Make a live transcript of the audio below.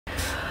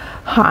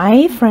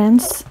Hi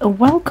friends,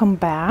 welcome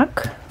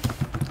back.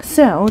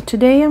 So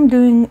today I'm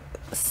doing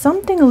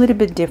something a little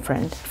bit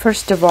different.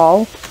 First of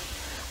all,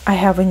 I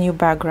have a new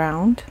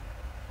background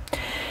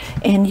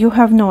and you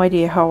have no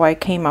idea how I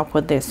came up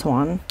with this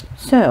one.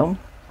 So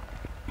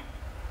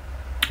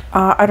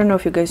I don't know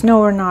if you guys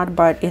know or not,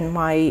 but in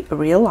my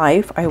real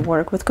life I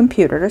work with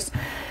computers,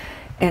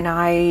 and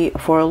I,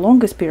 for a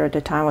longest period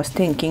of time, was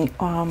thinking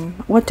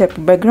what type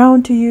of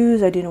background to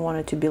use. I didn't want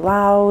it to be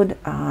loud.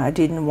 I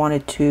didn't want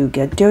it to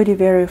get dirty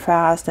very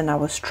fast, and I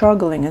was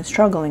struggling and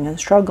struggling and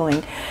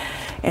struggling.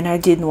 And I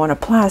didn't want a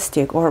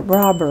plastic or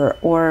rubber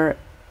or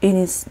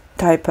any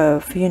type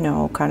of, you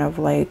know, kind of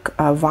like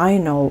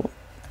vinyl.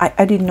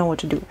 I didn't know what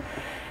to do.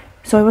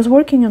 So I was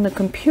working on the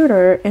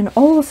computer, and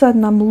all of a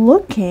sudden I'm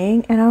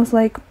looking, and I was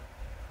like,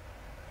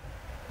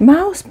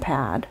 mouse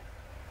pad.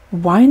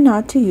 Why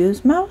not to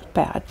use mouse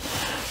pad?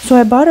 So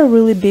I bought a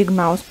really big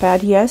mouse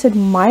pad. Yes, it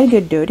might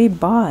get dirty,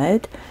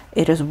 but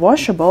it is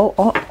washable.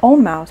 All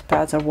mouse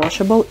pads are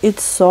washable.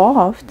 It's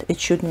soft. It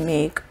shouldn't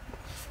make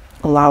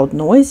loud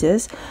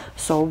noises.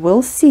 So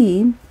we'll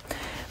see.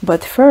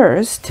 But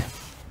first,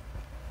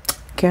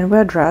 can we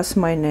address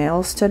my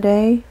nails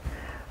today?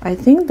 I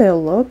think they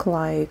look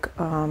like,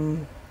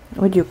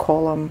 what do you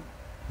call them?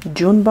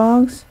 June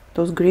bugs?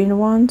 Those green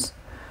ones?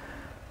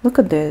 Look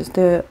at this.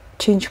 They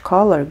change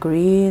color,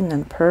 green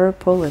and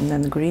purple, and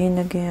then green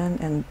again,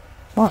 and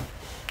well,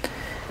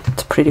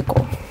 it's pretty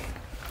cool.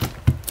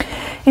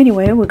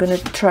 Anyway, we're gonna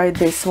try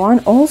this one.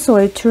 Also,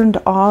 I turned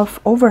off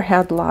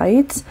overhead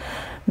lights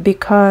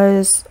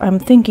because I'm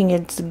thinking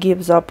it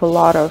gives up a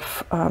lot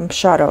of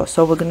shadow.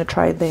 So we're gonna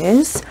try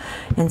this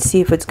and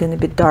see if it's gonna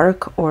be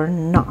dark or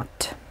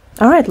not.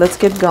 All right, let's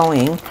get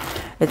going.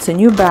 It's a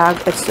new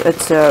bag.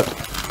 It's a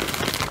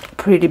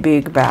pretty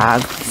big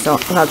bag, so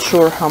not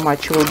sure how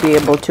much we'll be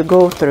able to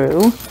go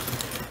through,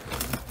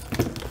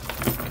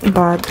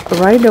 but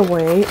right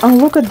away, oh,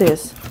 look at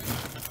this.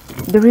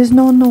 There is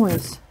no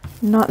noise,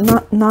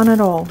 none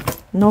at all,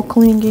 no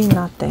clinging,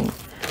 nothing.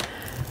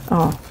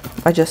 Oh,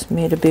 I just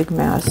made a big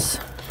mess.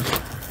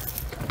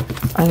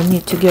 I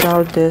need to get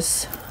out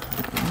this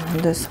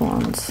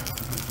ones.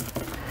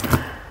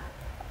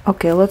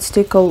 Okay, let's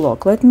take a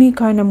look. Let me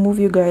kind of move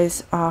you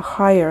guys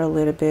higher a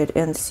little bit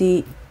and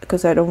see,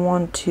 because I don't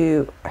want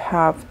to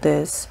have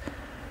this,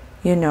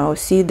 you know,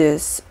 see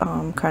this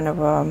kind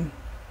of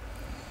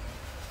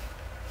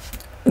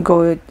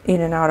go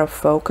in and out of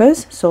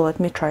focus. So let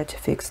me try to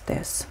fix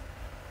this.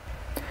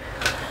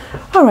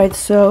 All right,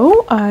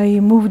 so I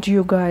moved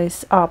you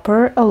guys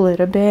upper a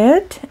little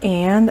bit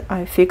and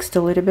I fixed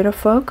a little bit of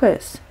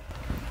focus.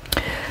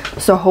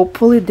 So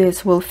hopefully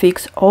this will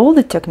fix all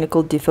the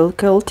technical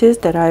difficulties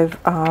that I've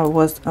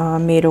was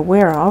made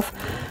aware of.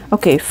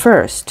 Okay,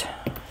 first,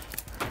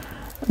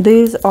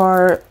 these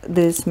are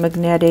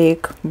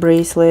magnetic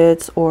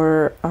bracelets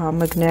or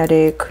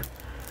magnetic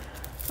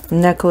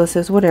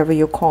necklaces, whatever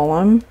you call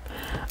them.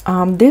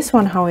 This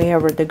one,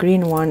 however, the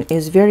green one,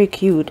 is very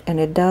cute, and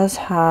it does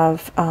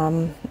have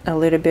a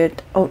little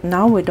bit. Oh,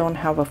 now we don't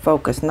have a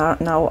focus.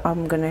 Now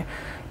I'm gonna,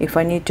 if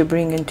I need to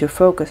bring into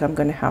focus, I'm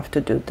gonna have to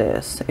do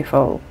this if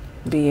I'll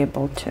be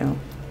able to.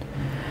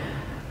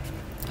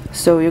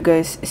 So you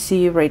guys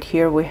see right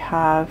here we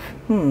have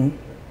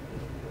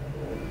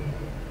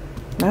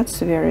that's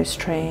very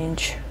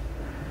strange.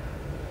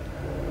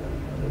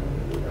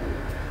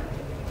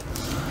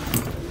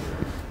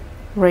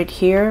 Right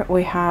here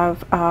we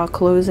have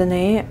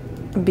cloisonne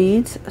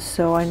beads,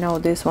 so I know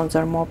these ones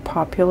are more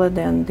popular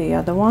than the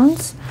other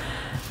ones.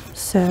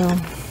 So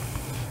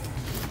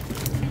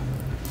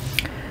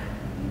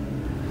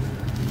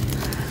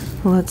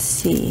let's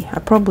see. I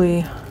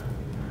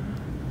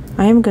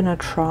am gonna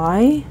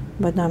try,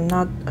 but I'm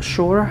not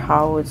sure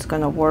how it's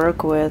gonna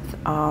work with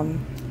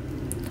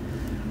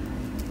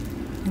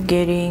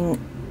getting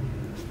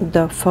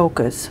the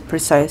focus,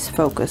 precise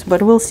focus,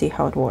 but we'll see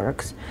how it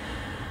works.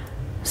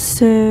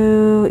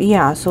 So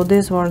yeah, so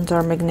these ones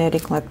are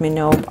magnetic. Let me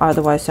know,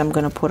 otherwise I'm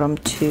gonna put them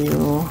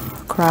to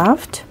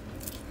craft.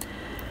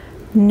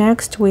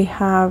 Next we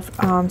have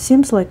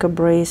seems like a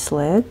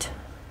bracelet,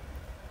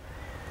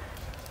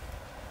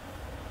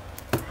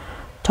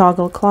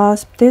 toggle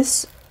clasp.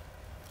 This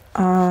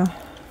yeah,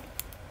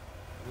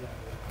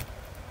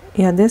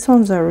 this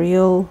one's a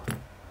real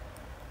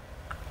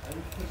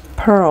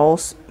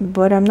pearls,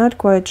 but I'm not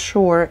quite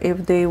sure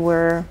if they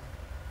were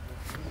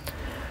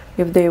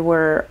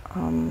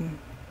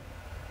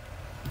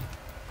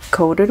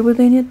coated with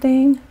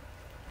anything.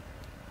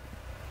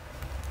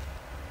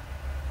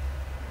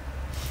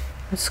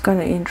 It's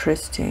kind of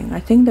interesting.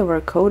 I think they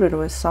were coated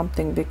with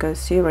something, because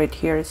see right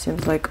here, it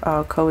seems like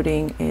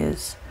coating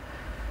is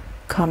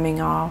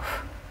coming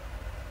off.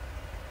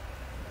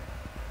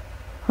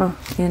 Huh,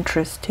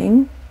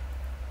 interesting.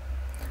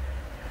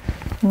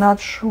 Not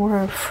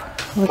sure if,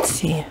 let's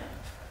see.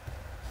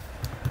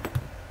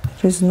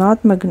 It is not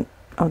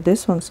oh,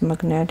 this one's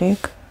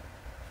magnetic.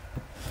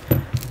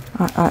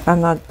 I'm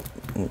not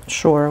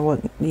sure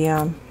what.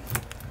 Yeah,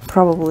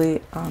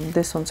 probably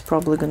this one's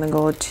probably gonna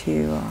go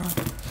to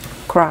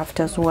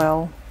craft as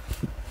well.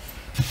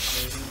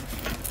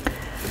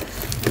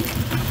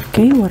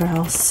 Okay, what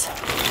else?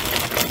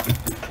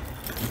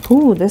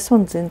 Ooh, this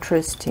one's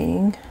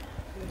interesting.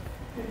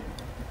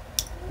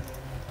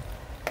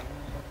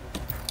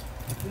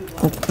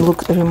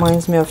 It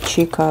reminds me of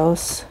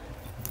Chico's.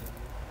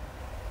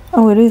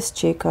 Oh, it is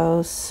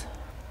Chico's.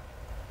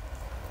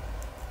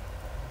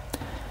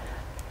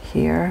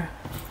 Here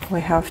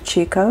we have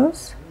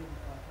Chico's.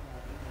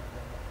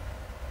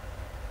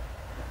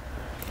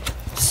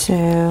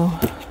 So,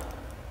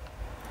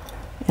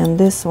 and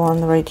this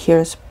one right here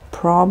is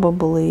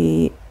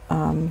probably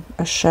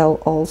a shell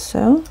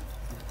also.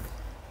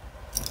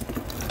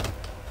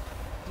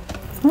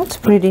 That's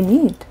pretty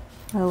neat.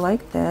 I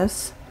like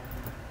this.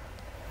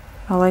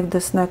 I like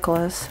this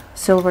necklace,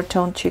 silver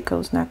tone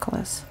Chico's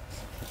necklace.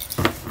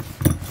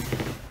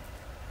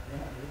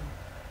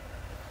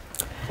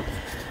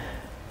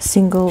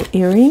 Single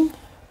earring,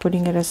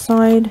 putting it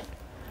aside.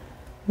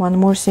 One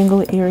more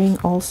single earring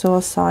also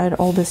aside.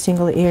 All the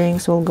single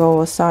earrings will go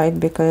aside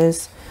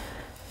because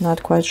I'm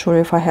not quite sure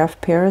if I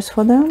have pairs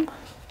for them.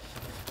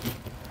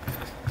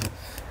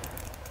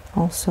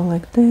 Also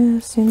like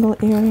this, single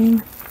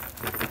earring.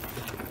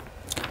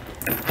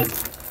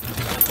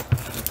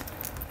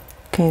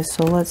 Okay,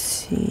 so let's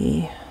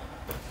see.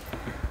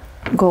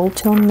 Gold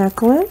tone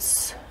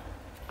necklace.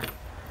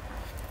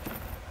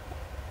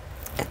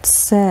 It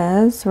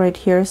says, right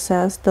here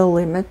says the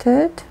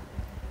limited.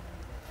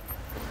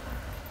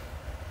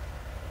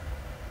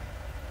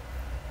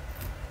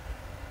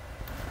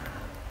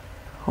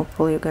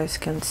 Hopefully you guys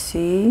can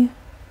see.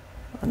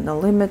 On the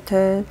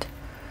limited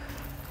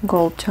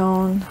gold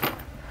tone.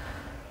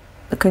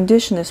 The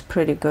condition is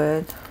pretty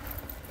good.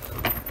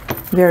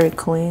 Very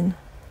clean.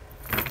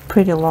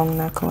 Pretty long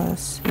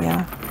necklace,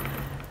 yeah.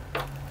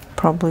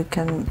 Probably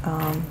can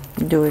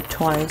do it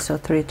twice or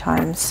 3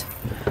 times.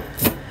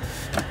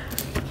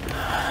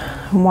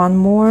 One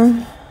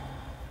more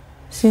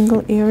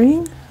single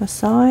earring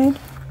aside.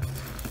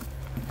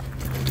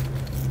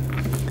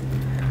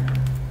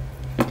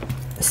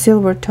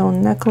 Silver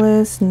tone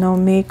necklace, no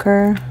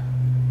maker.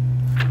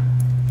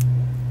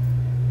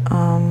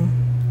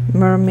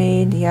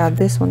 Mermaid, yeah,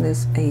 this one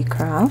is a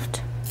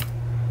craft.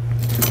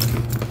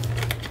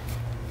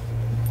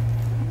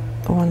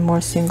 One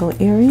more single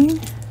earring.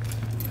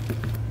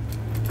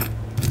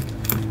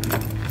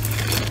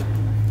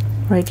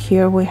 Right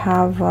here we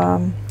have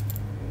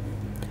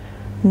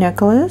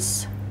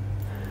necklace,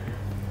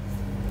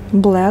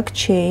 black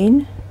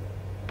chain,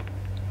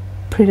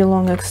 pretty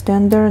long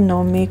extender,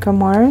 no maker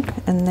mark,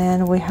 and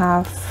then we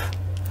have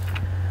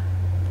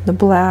the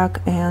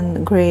black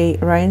and gray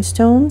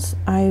rhinestones.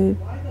 I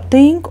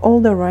think all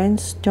the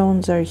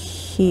rhinestones are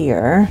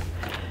here.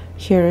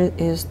 Here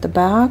is the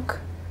back,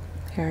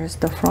 here is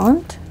the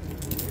front.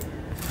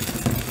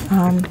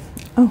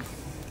 Oh,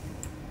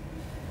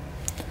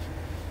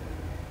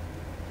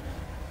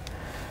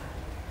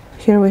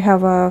 here we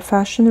have a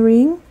fashion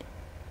ring.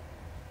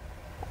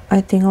 I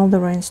think all the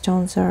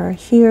rhinestones are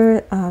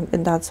here,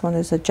 and that one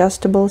is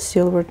adjustable,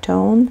 silver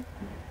tone.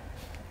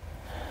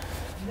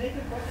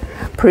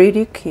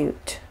 Pretty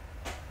cute,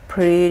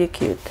 pretty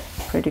cute,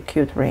 pretty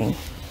cute ring.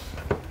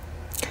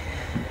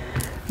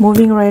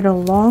 Moving right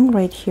along,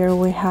 right here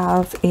we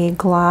have a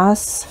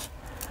glass,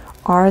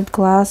 art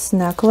glass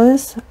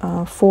necklace,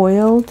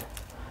 foiled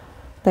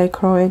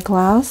dichroic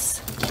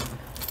glass.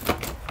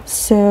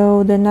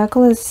 So the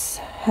necklace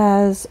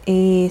has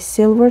a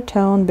silver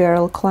tone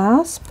barrel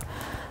clasp.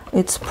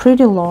 It's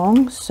pretty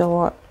long,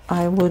 so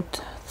I would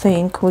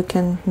think we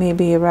can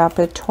maybe wrap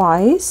it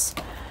twice.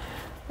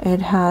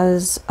 It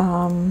has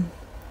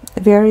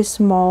very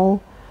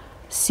small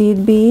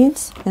seed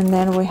beads, and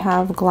then we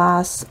have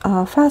glass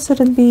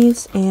faceted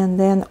beads, and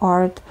then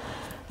art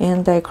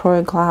and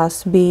dichroic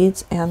glass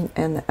beads and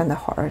the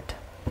heart.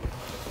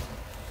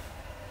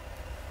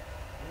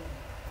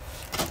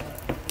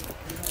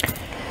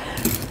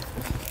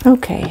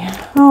 Okay,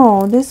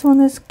 oh, this one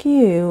is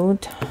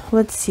cute.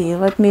 Let's see,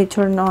 let me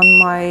turn on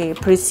my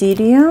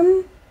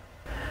Presidium.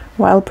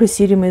 While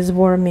Presidium is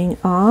warming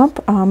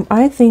up,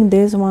 I think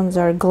these ones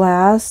are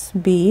glass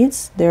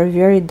beads. They're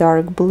very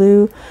dark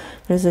blue.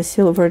 There's a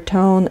silver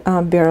tone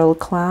barrel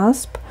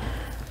clasp.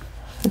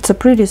 It's a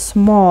pretty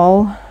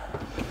small,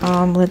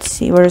 let's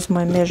see, where's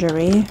my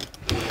measuring?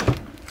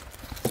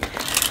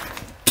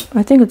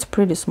 I think it's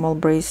pretty small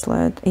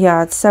bracelet.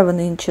 Yeah, it's 7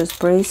 inches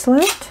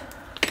bracelet.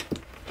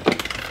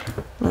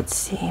 Let's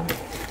see.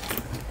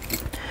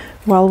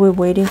 While we're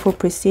waiting for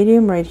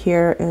Presidium, right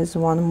here is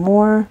one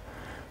more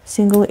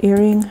single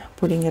earring,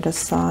 putting it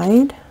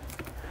aside.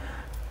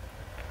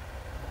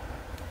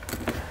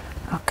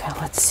 Okay,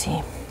 let's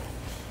see.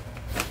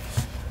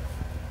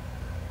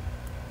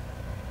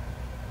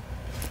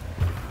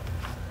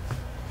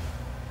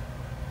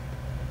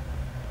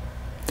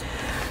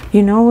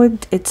 You know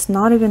what? It's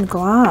not even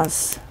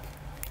glass.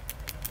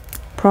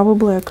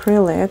 Probably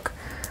acrylic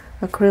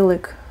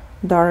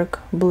dark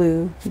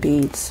blue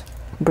beads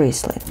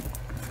bracelet.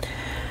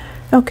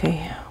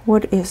 Okay,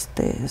 what is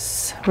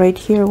this? Right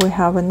here we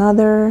have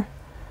another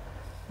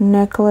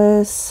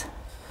necklace,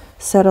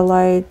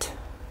 satellite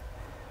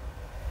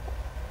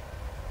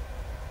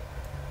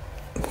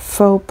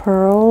faux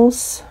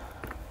pearls.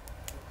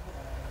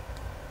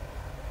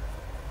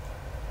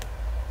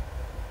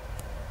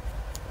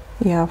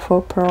 Yeah,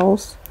 faux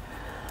pearls.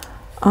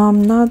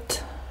 I'm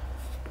not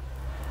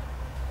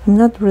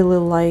really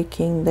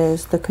liking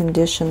this, the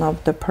condition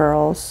of the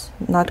pearls.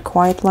 Not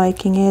quite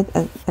liking it.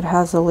 It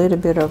has a little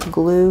bit of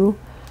glue.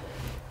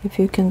 If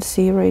you can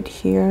see right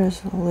here,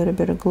 there's a little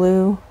bit of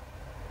glue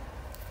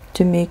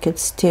to make it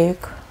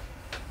stick.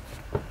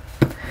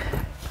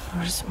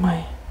 Where's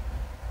my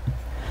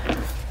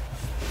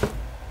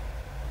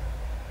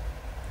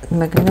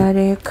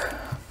magnetic?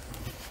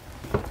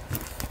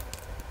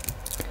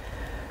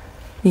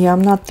 Yeah,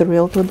 I'm not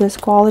thrilled with this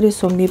quality,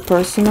 so me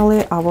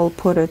personally, I will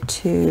put it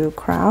to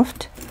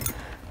craft.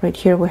 Right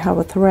here we have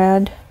a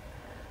thread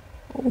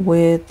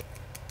with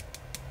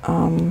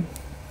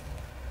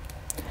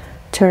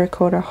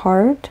terracotta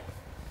heart,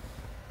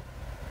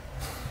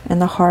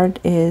 and the heart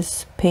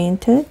is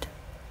painted.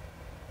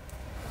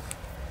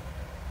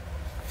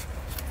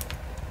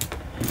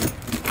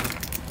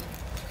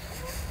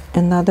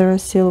 Another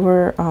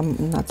silver,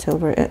 not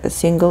silver, a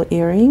single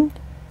earring.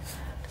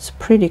 It's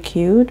pretty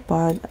cute,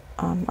 but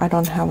I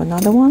don't have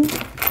another one.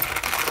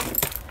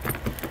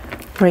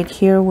 Right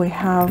here we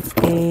have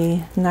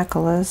a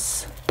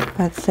necklace,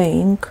 I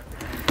think.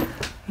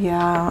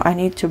 Yeah, I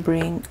need to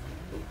bring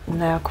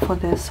neck for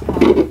this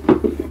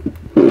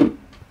one.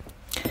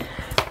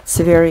 It's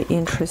very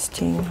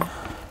interesting.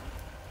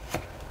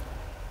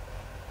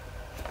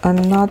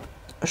 I'm not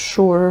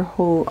sure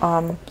who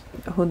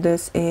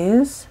this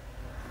is.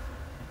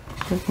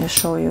 Let me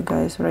show you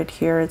guys. Right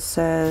here it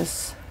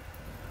says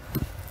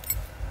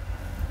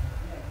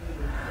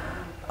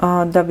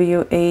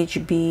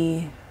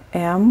WHBM.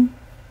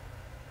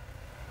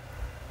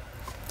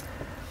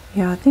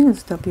 Yeah, I think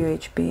it's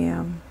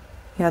WHBM.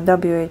 Yeah,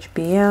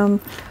 WHBM,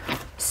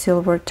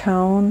 silver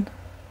tone.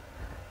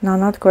 Now,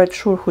 not quite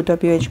sure who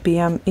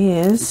WHBM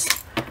is,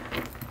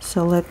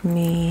 so let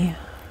me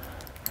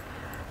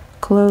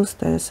close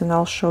this and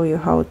I'll show you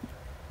how it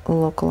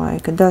look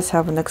like. It does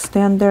have an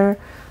extender,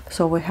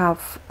 so we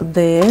have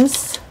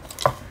this.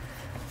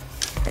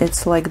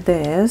 It's like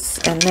this,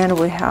 and then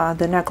we have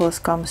the necklace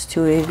comes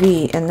to a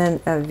V, and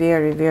then a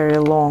very, very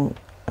long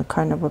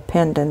kind of a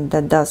pendant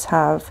that does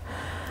have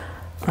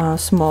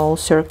small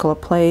circular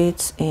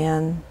plates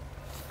and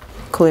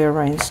clear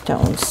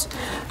rhinestones.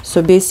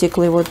 So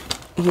basically what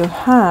you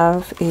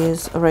have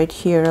is right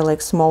here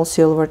like small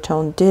silver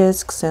tone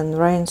discs and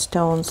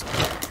rhinestones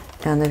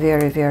and a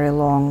very, very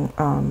long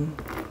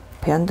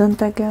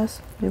pendant, I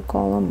guess you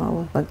call them,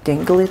 or like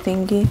dangly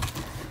thingy.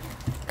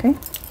 Okay.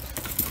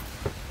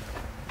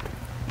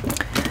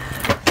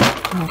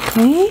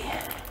 Okay.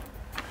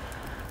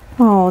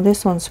 Oh,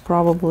 this one's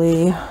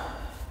probably,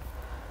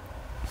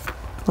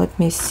 let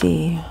me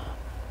see.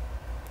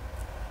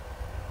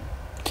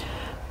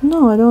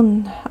 No, I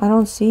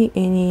don't see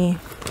anything.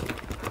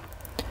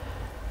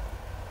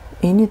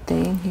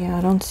 Yeah,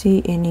 I don't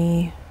see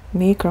any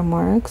maker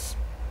marks.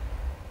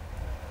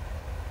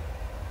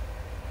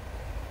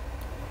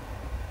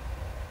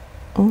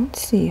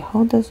 Let's see,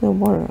 how does it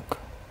work?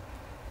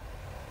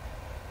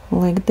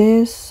 Like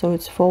this, so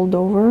it's fold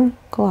over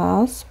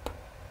clasp.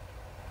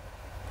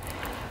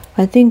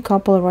 I think a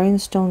couple of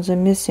rhinestones are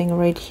missing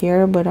right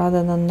here, but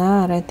other than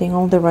that, I think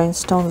all the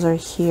rhinestones are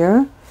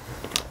here.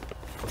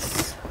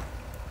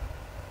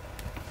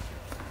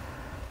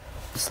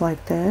 It's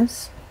like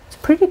this. It's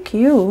pretty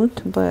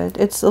cute, but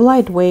it's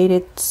lightweight.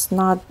 It's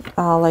not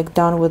like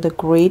done with a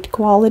great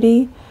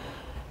quality.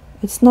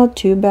 It's not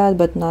too bad,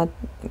 but not,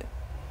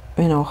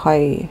 you know,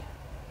 high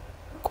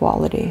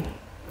quality.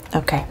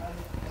 Okay.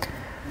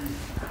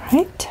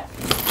 Right.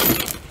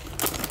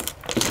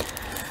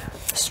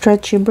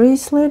 Stretchy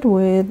bracelet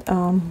with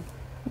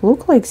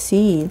look like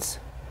seeds,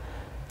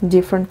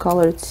 different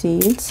colored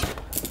seeds.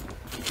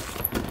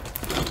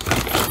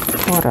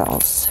 What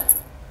else?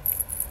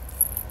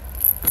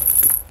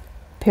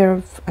 Pair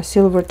of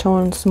silver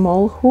tone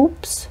small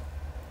hoops,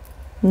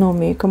 no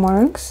maker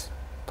marks.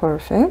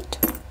 Perfect.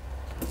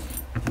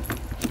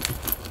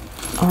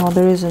 Oh,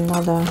 there is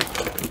another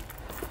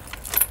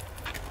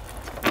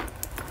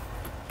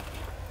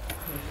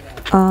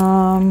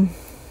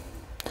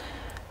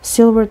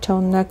silver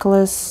tone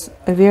necklace,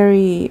 a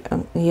very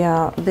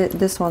yeah,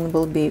 this one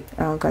will be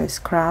guys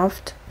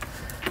craft.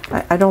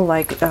 I don't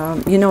like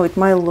you know, it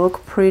might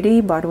look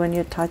pretty, but when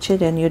you touch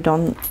it and you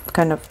don't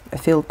kind of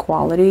feel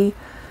quality,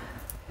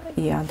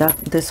 yeah,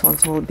 this one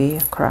will be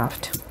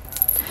craft.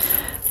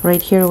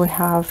 Right here we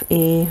have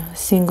a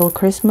single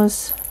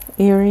Christmas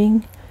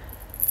earring,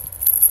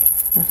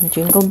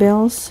 jingle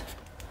bells.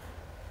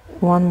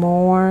 One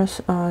more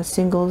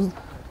single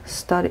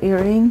stud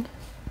earring.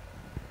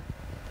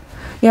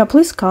 Yeah,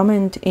 please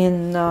comment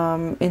in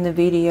the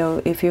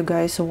video if you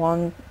guys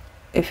want,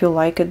 if you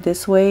like it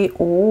this way,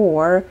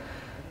 or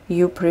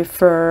you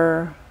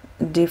prefer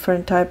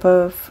different type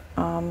of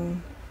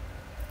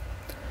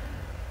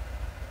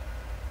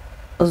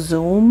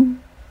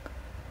zoom,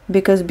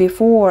 because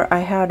before I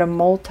had a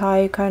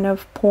multi kind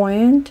of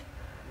point,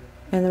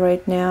 and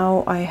right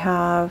now I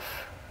have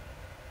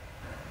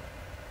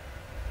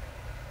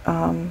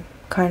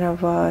kind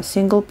of a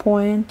single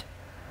point,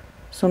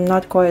 so I'm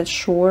not quite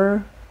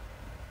sure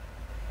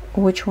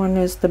which one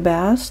is the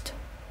best.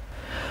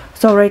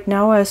 So right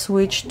now I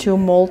switch to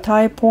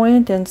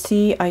multi-point and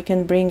see I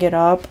can bring it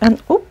up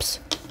and oops,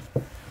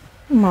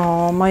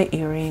 oh, my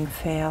earring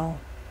fell.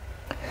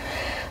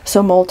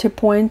 So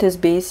multi-point is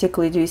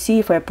basically, do you see,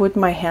 if I put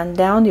my hand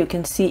down you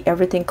can see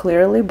everything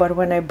clearly, but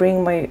when I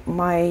bring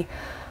my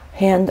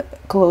hand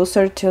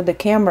closer to the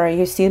camera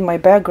you see my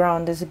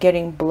background is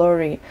getting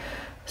blurry.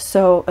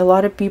 So a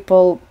lot of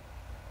people,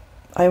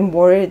 I'm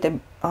worried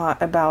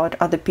about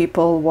other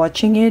people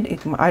watching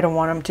it. I don't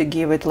want them to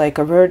give it like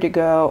a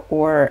vertigo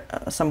or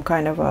some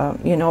kind of a,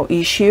 you know,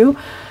 issue.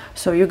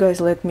 So you guys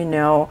let me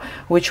know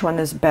which one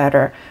is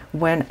better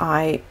when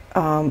I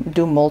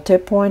do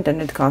multi-point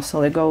and it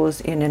constantly goes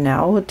in and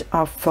out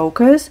of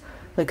focus,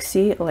 like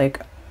see,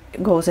 like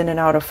it goes in and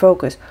out of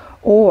focus,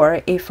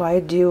 or if I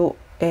do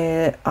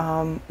a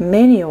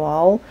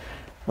manual,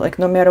 like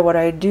no matter what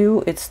I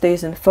do it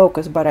stays in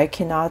focus but I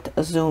cannot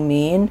zoom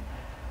in.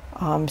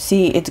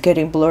 See, it's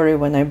getting blurry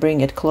when I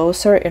bring it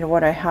closer, and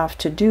what I have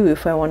to do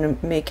if I want to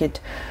make it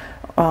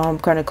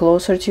kind of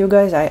closer to you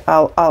guys,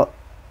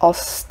 I'll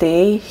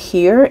stay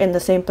here in the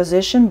same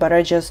position but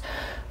I just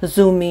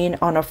zoom in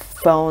on a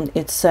phone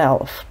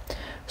itself.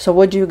 So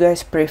what do you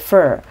guys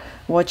prefer,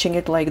 watching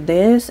it like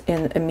this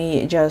and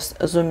me just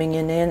zooming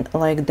in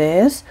like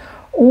this,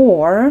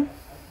 or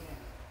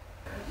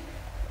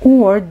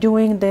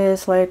doing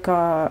this like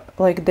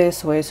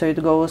this way, so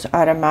it goes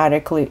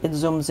automatically, it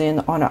zooms in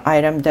on an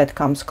item that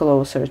comes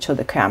closer to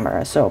the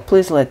camera? So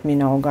please let me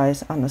know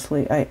guys,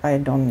 honestly I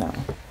don't know.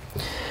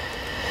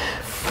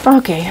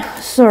 Okay,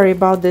 sorry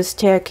about this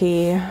tech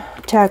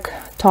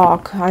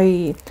talk.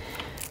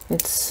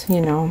 It's,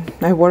 you know,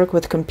 I work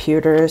with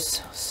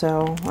computers,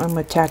 so I'm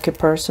a techie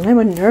person. I'm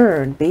a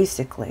nerd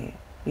basically,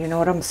 you know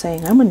what I'm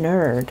saying, I'm a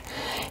nerd.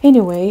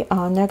 Anyway,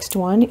 next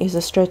one is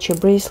a stretchy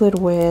bracelet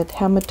with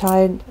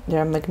hematite.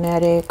 They're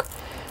magnetic.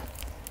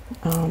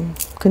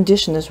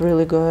 Condition is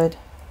really good.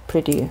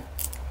 Pretty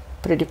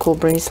cool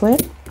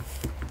bracelet.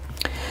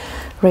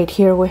 Right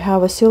here we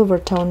have a silver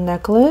tone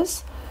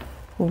necklace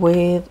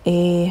with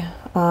a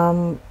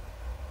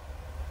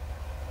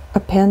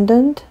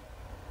pendant.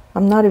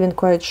 I'm not even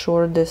quite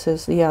sure this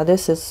is, yeah,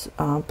 this is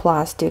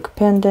plastic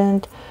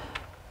pendant.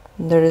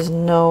 There is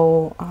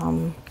no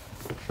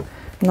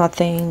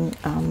nothing,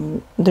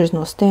 there's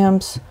no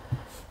stamps,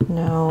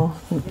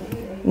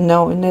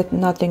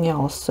 nothing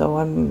else, so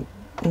I'm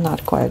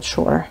not quite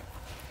sure.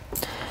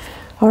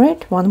 All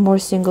right, one more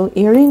single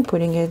earring,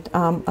 putting it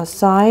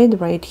aside.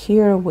 Right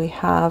here we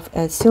have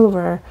a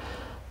silver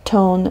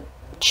tone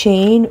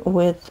chain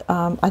with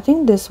I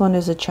think this one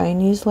is a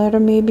Chinese letter,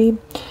 maybe,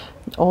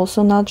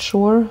 also not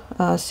sure.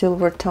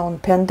 Silver tone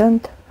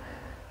pendant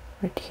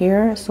right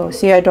here. So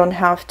see, I don't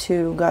have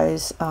to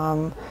guys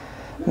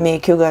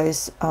make you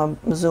guys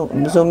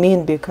zoom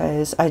in,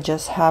 because I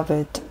just have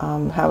it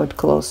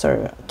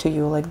closer to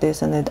you like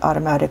this, and it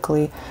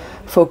automatically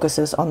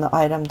focuses on the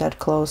item that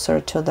closer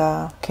to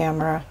the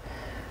camera.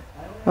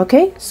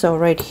 Okay, so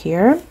right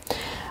here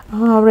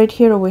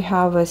we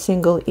have a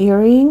single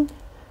earring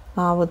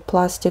with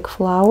plastic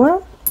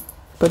flower,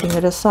 putting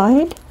it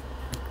aside.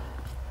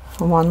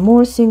 One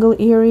more single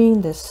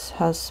earring, this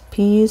has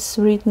peace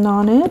written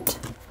on it.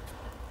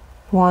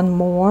 One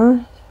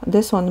more,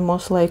 this one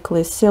most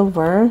likely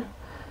silver,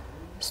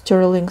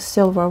 sterling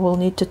silver. We'll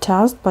need to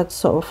test, but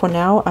so for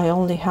now I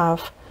only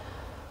have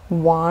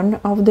one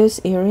of these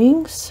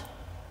earrings,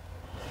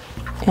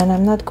 and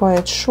I'm not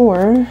quite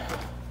sure.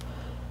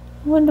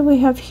 What do we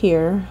have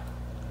here?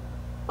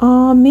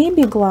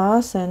 Maybe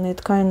glass, and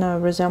it kind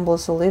of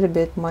resembles a little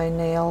bit my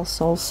nails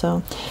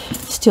also.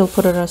 Still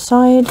put it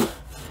aside.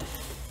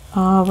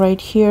 Right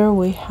here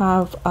we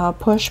have a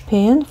push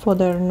pin for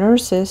the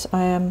nurses.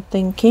 I am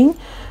thinking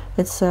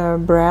it's a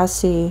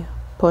brassy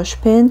push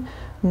pin,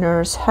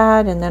 nurse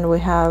hat, and then we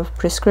have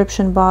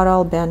prescription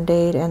bottle,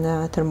 band-aid, and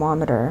a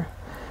thermometer.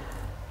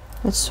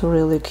 It's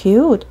really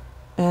cute.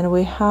 And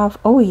we have,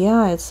 oh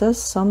yeah, it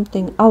says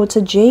something. Oh, it's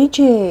a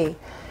JJ.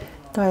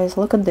 Guys,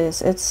 look at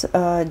this. It's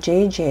a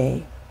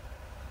JJ.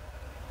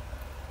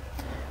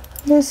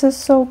 This is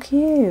so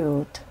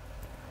cute.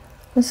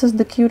 This is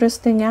the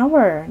cutest thing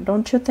ever,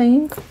 don't you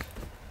think?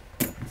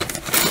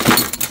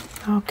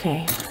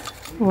 Okay,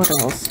 what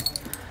else?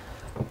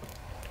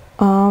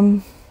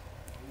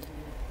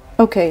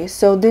 Okay,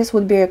 so this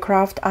would be a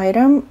craft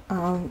item,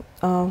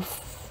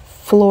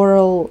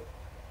 floral,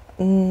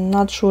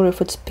 not sure if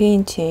it's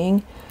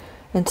painting.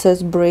 It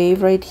says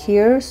brave right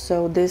here,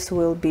 so this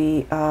will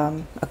be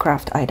a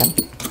craft item.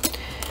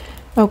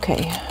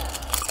 Okay,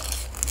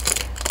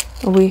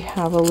 we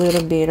have a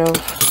little bit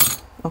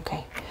of,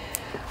 okay.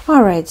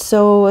 All right,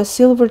 so a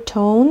silver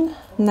tone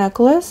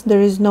necklace.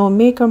 There is no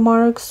maker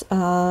marks,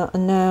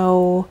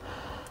 no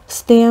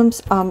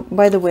stamps.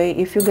 By the way,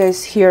 if you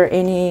guys hear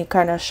any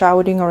kind of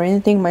shouting or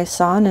anything, my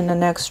son in the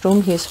next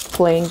room, he's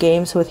playing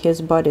games with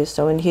his buddies,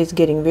 so, and he's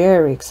getting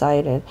very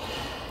excited.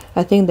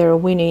 I think they're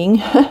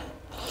winning.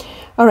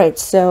 All right,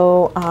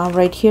 so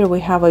right here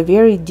we have a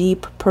very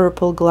deep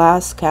purple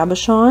glass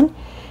cabochon,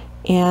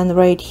 and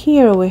right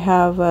here we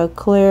have a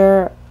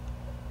clear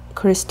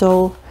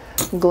crystal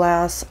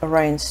glass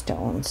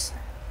rhinestones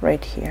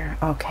right here.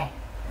 Okay,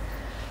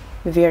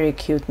 very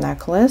cute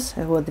necklace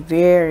with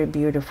very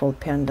beautiful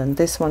pendant.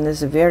 This one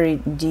is a very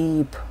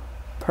deep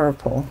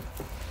purple.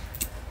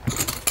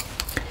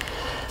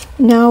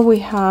 Now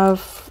we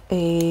have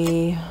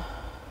a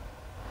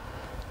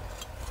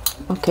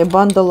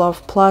bundle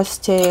of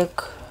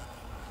plastic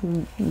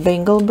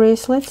bangle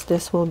bracelets.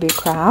 This will be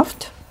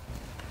craft.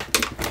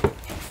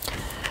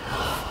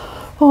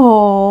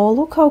 Oh,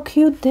 look how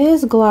cute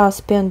this glass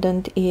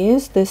pendant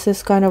is. This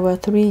is kind of a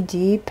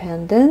 3D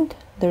pendant.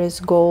 There is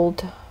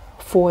gold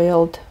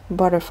foiled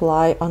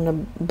butterfly on a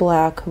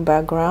black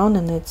background,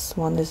 and this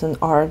one is an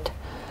art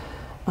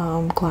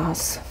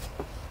glass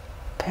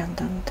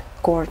pendant.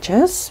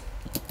 Gorgeous.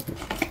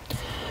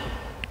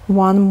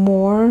 One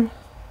more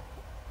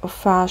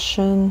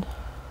fashion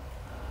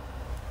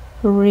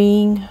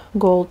ring,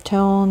 gold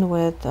tone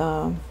with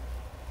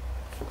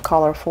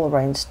colorful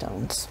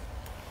rhinestones.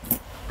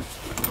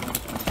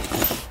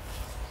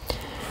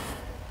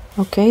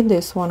 Okay,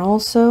 this one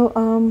also,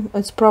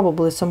 it's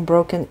probably some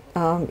broken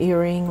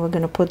earring. We're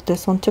gonna put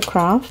this one to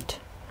craft.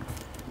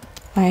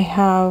 I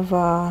have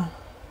a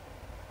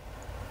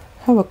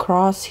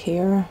cross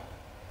here.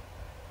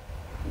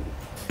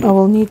 I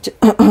will need to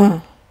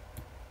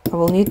I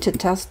will need to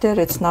test it.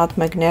 It's not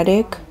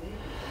magnetic.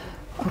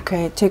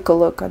 Okay, take a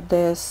look at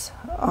this.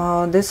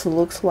 This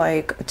looks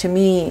like, to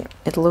me,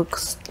 it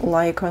looks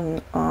like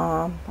an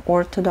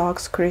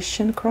Orthodox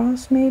Christian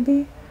cross,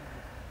 maybe,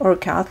 or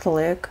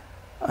Catholic.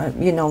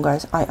 You know,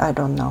 guys, I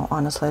don't know.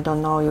 Honestly, I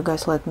don't know. You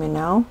guys let me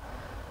know.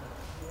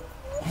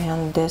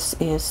 And this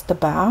is the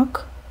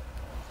back.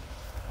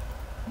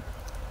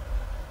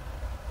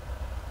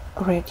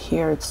 Right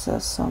here it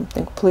says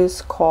something.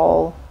 Please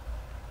call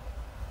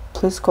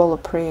a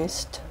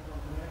priest.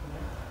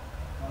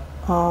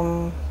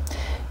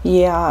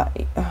 Yeah,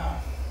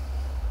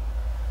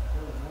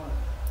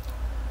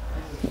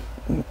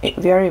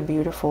 very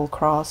beautiful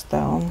cross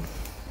though.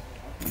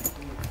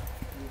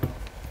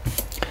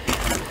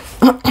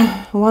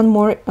 One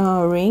more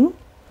ring,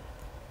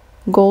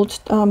 gold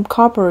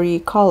coppery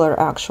color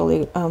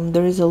actually.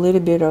 There is a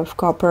little bit of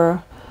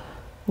copper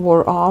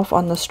wore off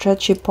on the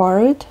stretchy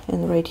part,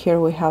 and right here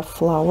we have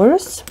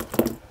flowers.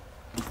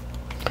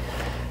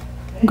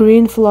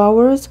 Green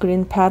flowers,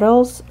 green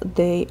petals.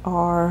 They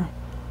are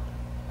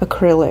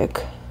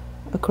acrylic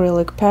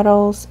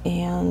petals,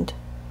 and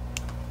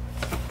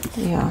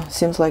yeah,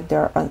 seems like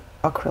they're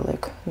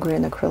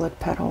green acrylic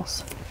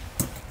petals.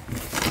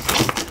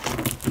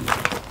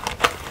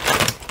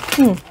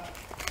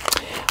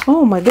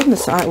 Oh my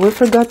goodness, we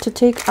forgot to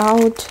take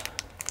out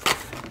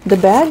the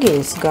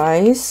baggies,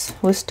 guys.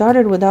 We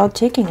started without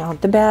taking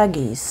out the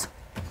baggies.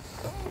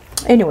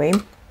 Anyway,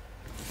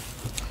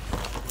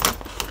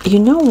 you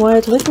know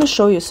what? Let me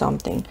show you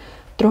something.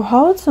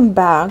 Throughout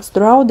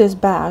these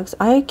bags,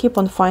 I keep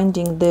on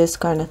finding these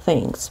kind of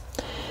things.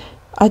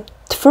 At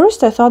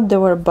first, I thought they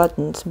were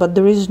buttons, but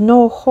there is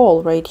no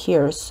hole right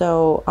here.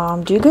 So,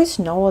 do you guys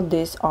know what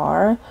these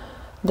are?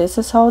 This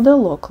is how they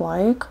look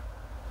like.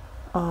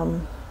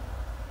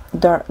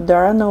 There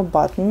are no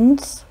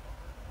buttons.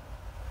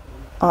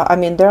 I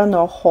mean, there are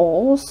no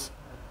holes.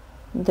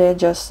 They're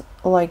just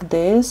like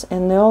this,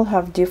 and they all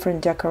have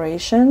different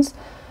decorations.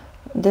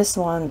 This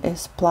one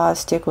is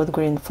plastic with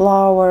green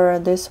flower.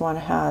 This one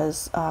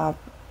has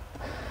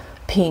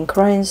pink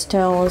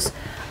rhinestones.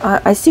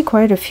 I see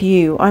quite a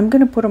few. I'm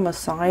gonna put them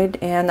aside,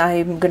 and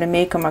I'm gonna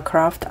make them a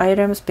craft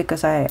items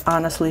because I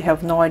honestly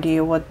have no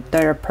idea what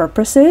their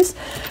purpose is.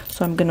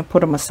 So I'm gonna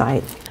put them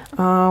aside.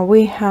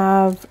 We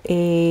have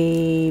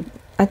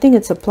I think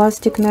it's a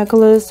plastic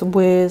necklace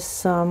with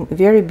some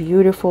very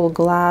beautiful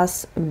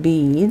glass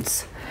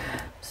beads.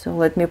 So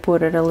let me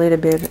put it a little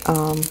bit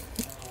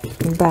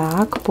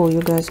back, pull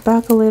you guys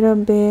back a little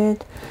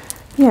bit.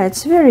 Yeah,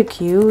 it's very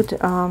cute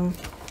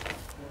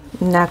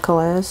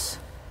necklace,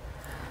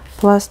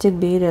 plastic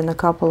bead, and a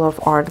couple of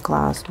art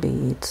glass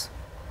beads.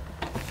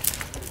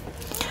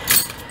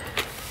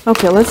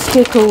 Okay, let's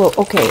take a look.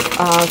 Okay,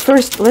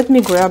 first let me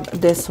grab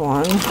this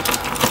one.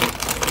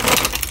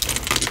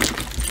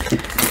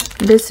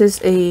 This is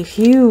a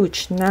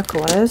huge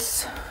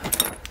necklace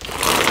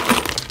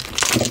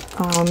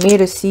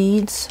made of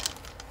seeds,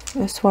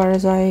 as far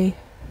as I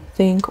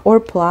think, or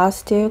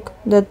plastic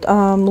that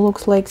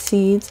looks like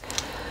seeds.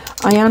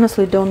 I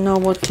honestly don't know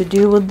what to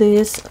do with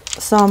this.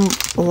 Some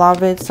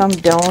love it, some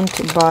don't,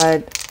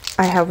 but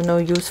I have no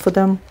use for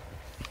them,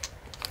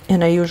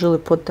 and I usually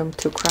put them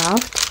to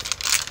craft.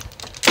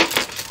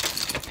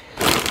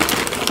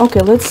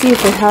 Okay, let's see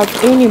if I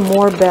have any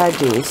more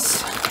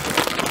baggies.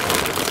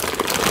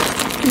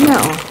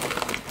 No,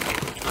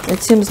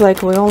 it seems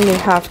like we only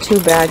have 2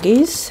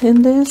 baggies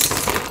in this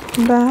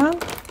bag.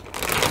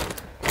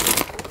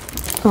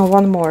 Oh,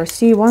 one more.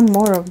 See, one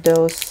more of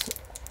those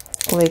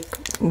like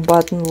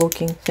button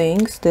looking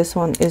things. This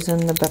one is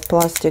in the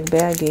plastic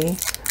baggie.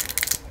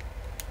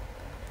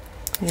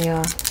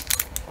 Yeah,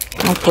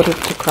 I'll put it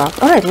to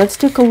craft. All right, let's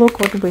take a look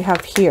what we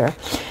have here.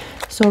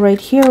 So right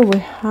here we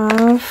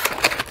have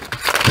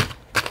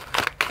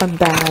a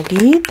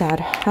baggie that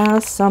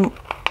has some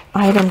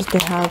items. They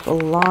have a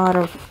lot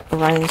of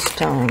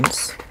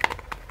rhinestones.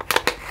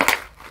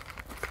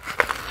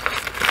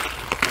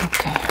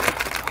 Okay,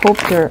 hope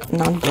they're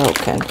not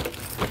broken.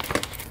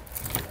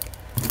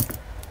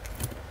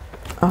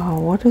 Oh,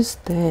 what is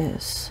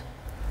this?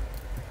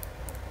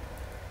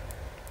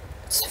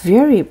 It's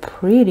very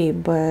pretty,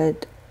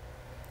 but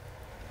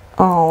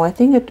oh, I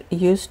think it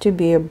used to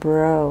be a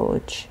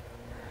brooch.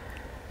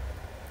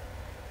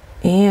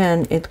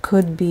 And it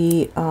could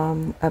be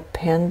a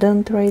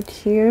pendant right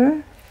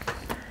here.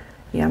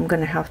 Yeah, I'm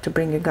gonna have to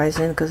bring you guys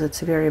in because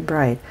it's very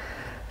bright.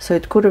 So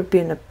it could have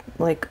been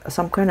like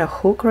some kind of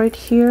hook right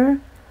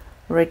here.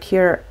 Right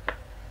here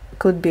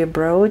could be a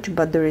brooch,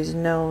 but there is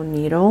no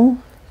needle.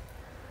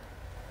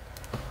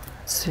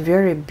 It's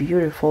very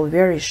beautiful,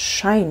 very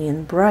shiny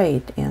and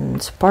bright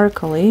and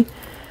sparkly.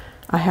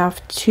 I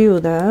have two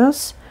of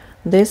those.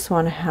 This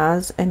one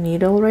has a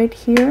needle right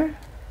here.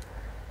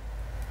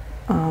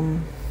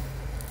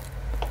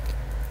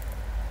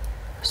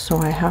 So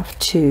I have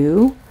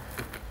two.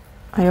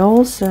 I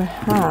also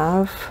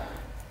have,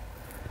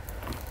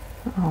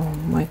 oh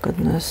my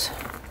goodness.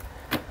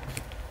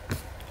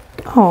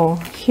 Oh,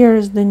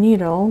 here's the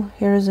needle.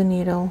 Here's a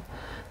needle.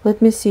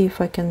 Let me see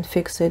if I can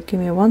fix it. Give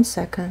me 1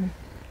 second.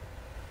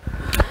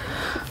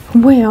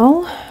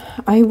 Well,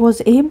 I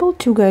was able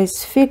to,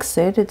 guys, fix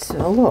it. It's,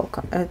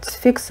 look, it's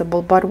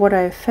fixable, but what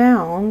I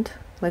found,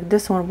 like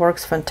this one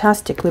works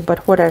fantastically,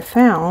 but what I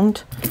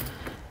found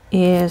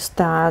is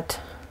that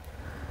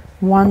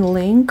one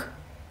link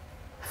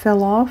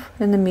fell off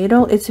in the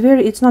middle.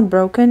 It's not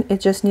broken, it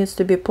just needs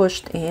to be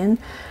pushed in,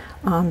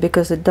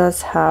 because it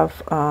does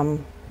have a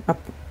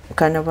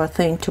kind of a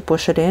thing to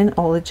push it in.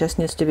 All it just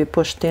needs to be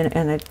pushed in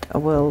and it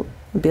will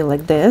be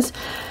like this.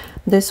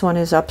 This one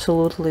is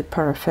absolutely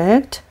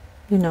perfect.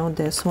 You know,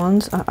 these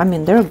ones, I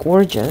mean, they're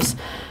gorgeous.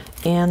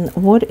 And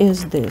what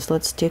is this?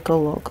 Let's take a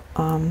look.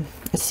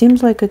 It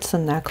seems like it's a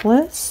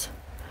necklace.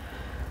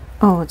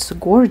 Oh, it's a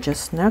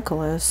gorgeous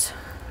necklace.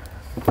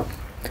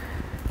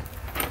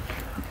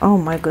 Oh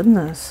my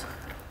goodness,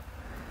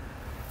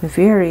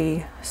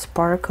 very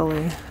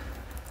sparkly.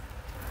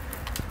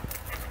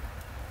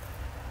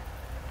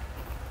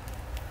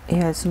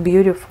 Yeah, it's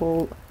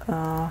beautiful,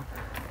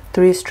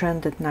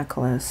 three-stranded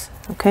necklace.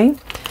 Okay,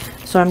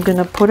 so I'm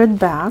gonna put it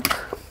back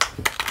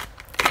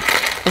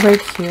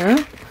right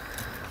here.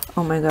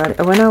 Oh my god,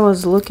 when I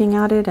was looking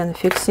at it and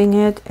fixing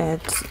it,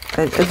 it's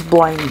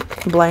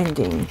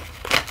blinding.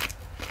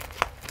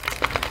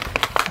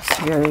 It's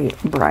very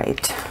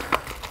bright.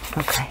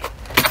 Okay.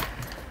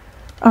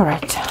 All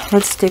right,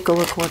 let's take a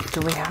look. What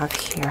do we have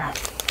here?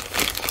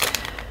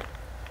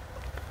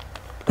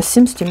 It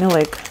seems to me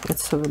like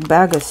it's a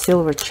bag of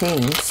silver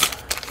chains.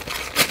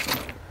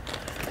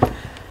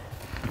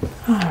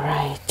 All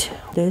right,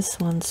 this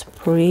one's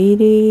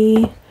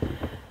pretty.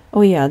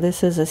 Oh yeah,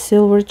 this is a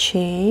silver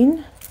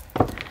chain.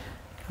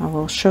 I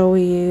will show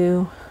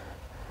you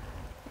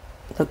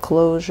the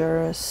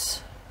closures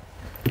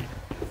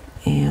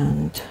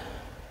and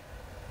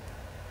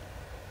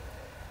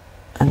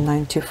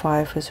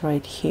 95 is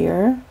right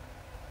here.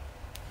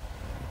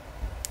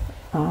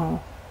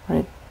 Oh,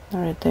 right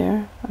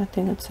there. I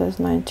think it says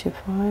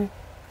 95.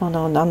 Oh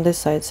no, on this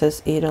side it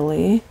says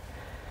Italy.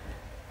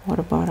 What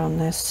about on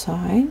this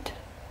side?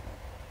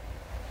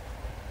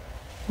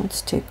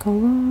 Let's take a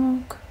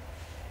look.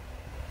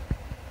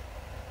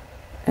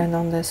 And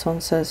on this one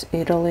says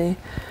Italy,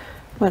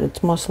 but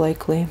it's most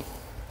likely.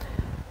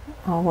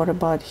 What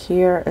about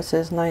here? It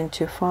says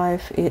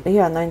 95.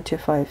 Yeah,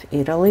 95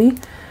 Italy.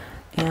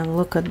 And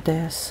look at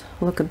this.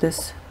 Look at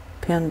this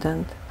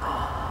pendant.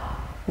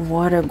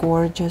 What a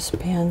gorgeous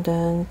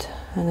pendant.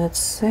 And it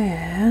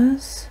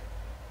says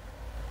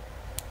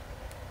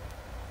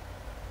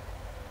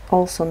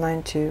also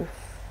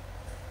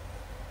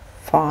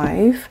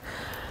 95.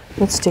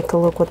 Let's take a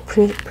look what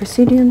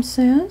Presidium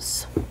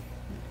says.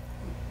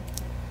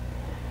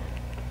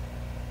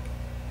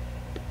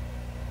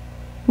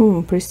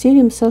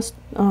 Presidium says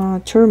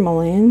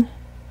tourmaline.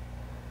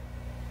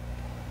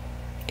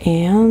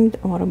 And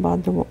what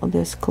about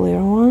this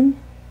clear one?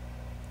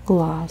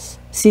 Glass.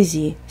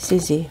 CZ.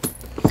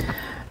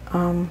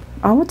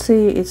 I would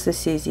say it's a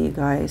CZ,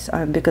 guys,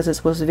 because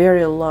it was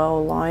very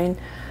low line.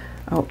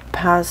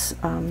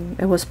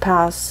 It was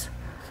past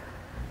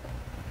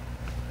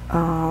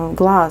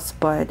glass,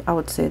 but I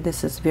would say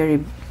this is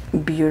very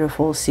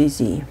beautiful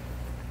CZ.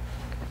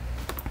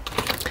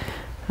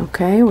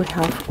 Okay, we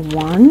have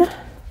one.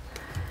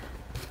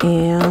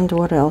 And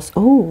what else?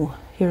 Oh,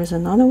 here's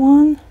another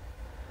one.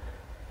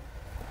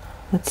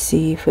 Let's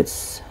see if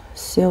it's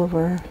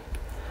silver.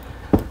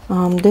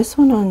 This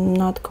one I'm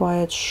not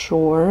quite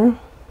sure.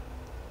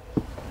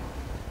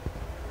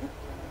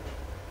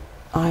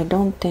 I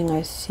don't think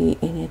I see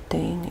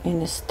anything,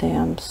 any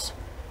stamps.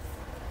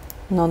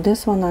 No,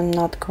 this one I'm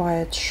not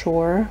quite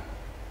sure.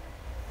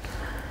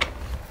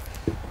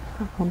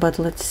 But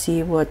let's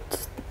see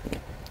what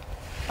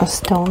a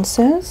stone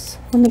says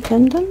on the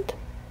pendant.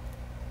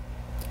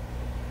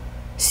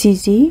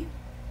 CZ.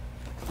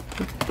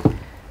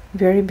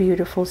 Very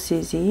beautiful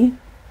CZ.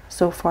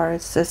 So far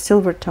it's a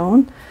silver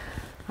tone.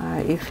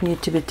 If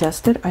need to be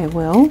tested, I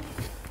will.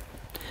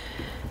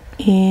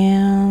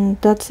 And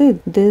that's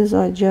it. These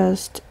are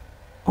just,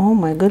 oh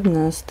my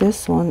goodness,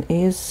 this one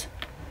is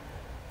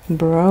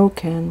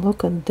broken.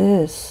 Look at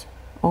this,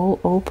 all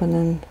open,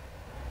 and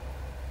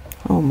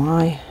oh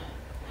my.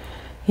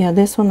 Yeah,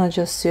 this one are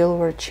just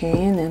silver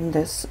chain, and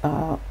this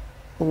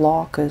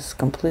lock is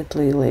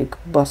completely like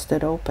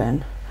busted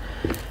open.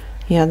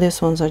 Yeah,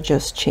 these ones are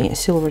just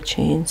silver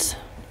chains.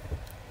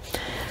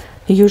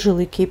 I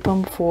usually keep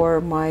them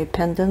for my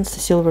pendants,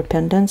 silver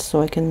pendants,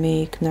 so I can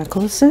make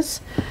necklaces.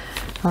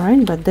 All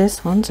right, but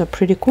these ones are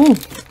pretty cool.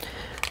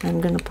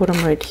 I'm gonna put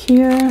them right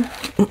here.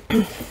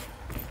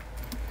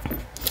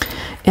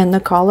 And the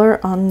color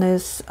on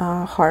this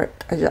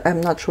heart,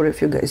 I'm not sure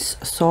if you guys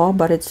saw,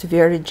 but it's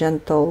very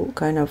gentle,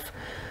 kind of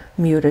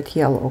muted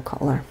yellow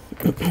color.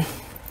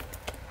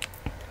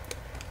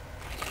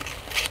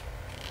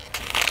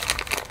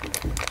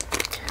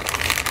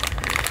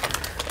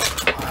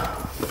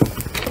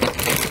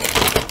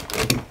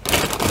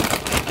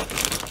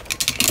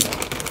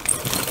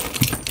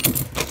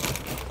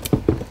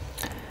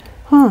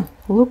 Huh,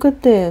 look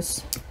at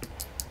this.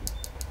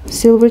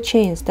 Silver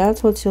chains,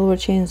 that's what silver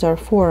chains are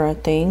for, I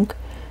think.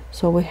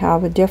 So we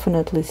have a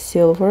definitely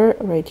silver.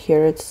 Right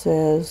here it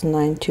says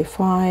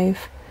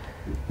 925.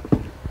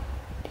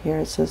 Here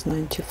it says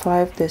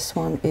 925. This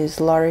one is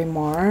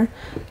Larimar.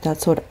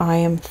 That's what I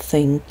am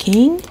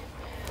thinking.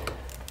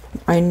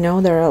 I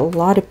know there are a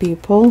lot of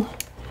people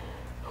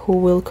who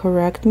will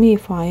correct me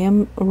if I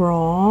am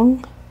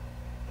wrong,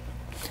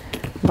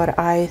 but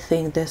I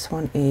think this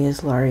one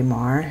is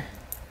Larimar.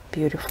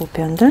 Beautiful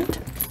pendant.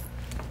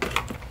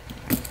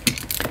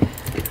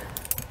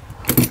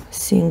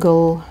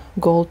 Single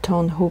gold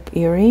tone hoop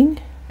earring.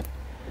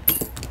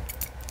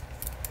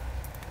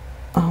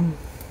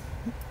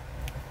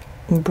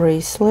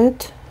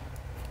 Bracelet.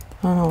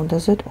 I don't know,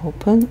 does it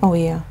open? Oh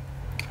yeah.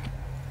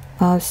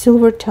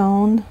 Silver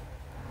tone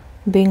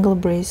bangle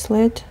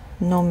bracelet,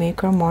 no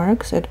maker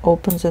marks. It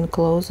opens and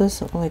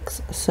closes like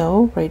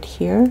so, right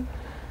here,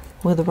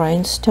 with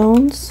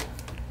rhinestones.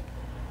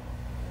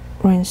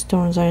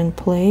 Rhinestones are in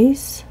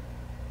place.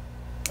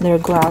 They're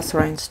glass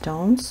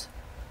rhinestones.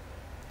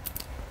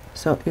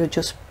 So you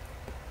just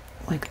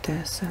like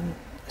this, and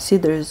see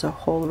there is a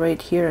hole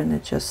right here, and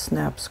it just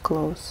snaps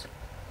close.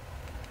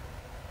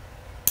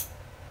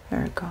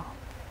 There you go.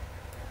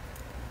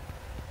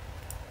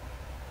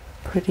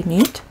 Pretty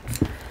neat.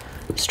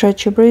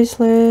 Stretchy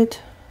bracelet.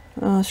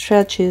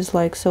 Stretchy is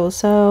like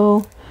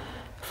so.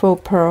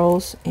 Faux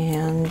pearls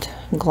and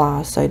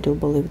glass. I do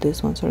believe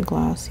these ones are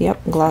glass.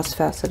 Yep, glass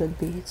faceted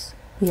beads.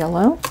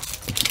 Yellow.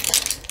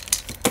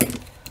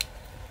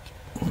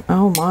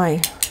 Oh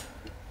my.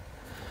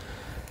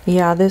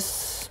 Yeah,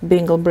 this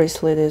bangle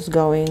bracelet is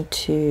going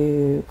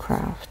to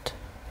craft.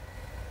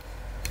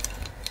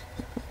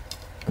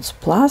 It's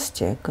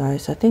plastic,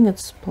 guys. I think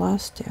it's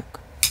plastic.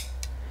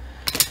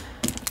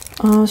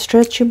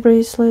 Stretchy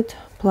bracelet,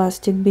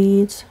 plastic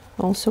beads,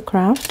 also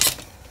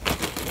craft.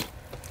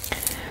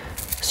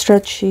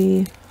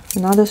 Stretchy,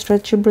 another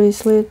stretchy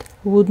bracelet,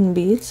 wooden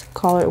beads,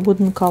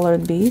 wooden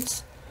colored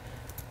beads.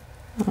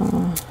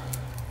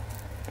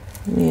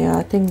 Yeah,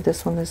 I think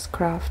this one is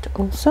craft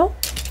also.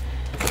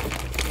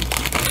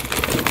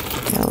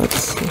 Yeah, let's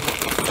see.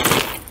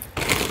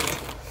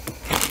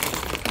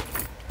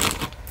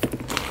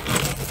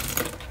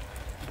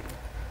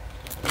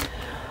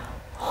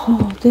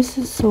 Oh, this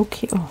is so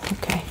cute. Oh,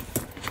 okay.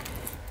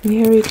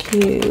 Very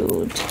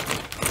cute.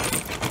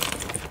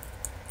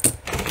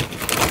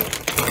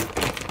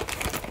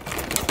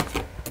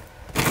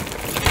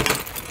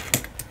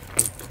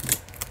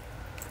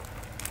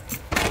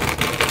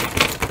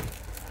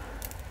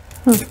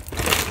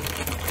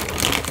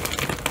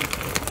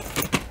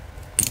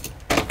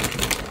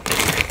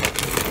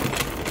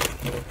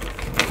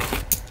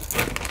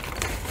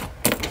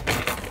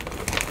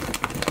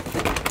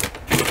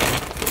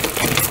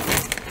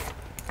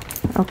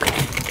 Okay.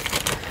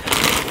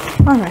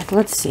 All right,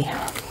 let's see.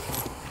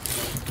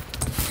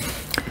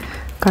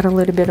 Got a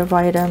little bit of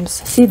items.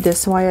 See,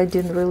 this why I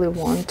didn't really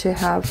want to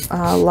have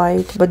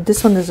light, but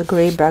this one is a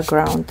gray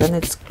background and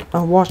it's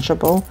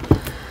washable.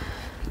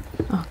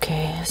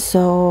 Okay,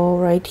 so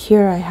right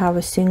here I have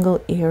a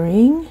single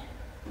earring.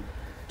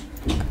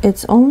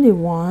 It's only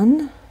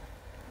one.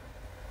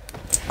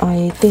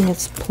 I think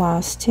it's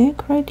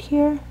plastic right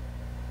here.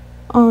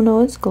 Oh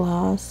no, it's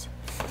glass.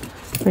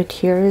 Right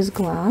here is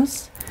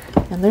glass.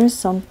 And there's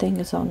something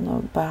is on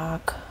the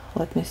back.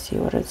 Let me see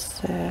what it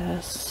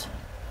says.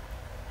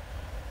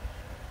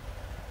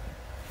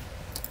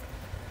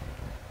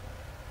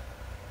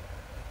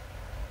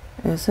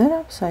 Is it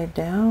upside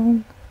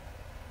down?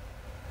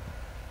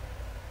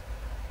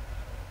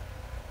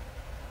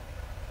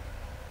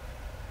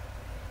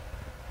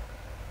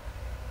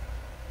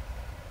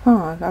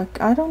 Huh,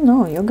 I don't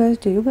know.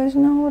 Do you guys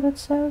know what it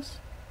says?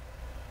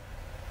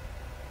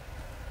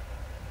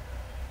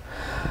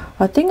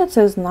 I think it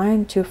says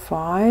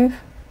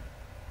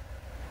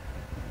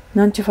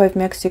 925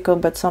 Mexico,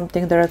 but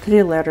something, there are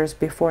 3 letters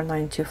before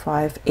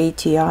 925,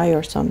 ATI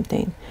or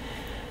something.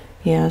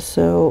 Yeah,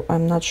 so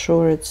I'm not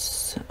sure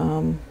it's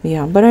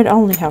yeah, but I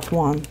only have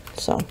one.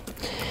 So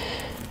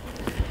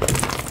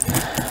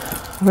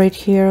right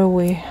here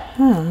we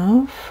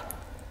have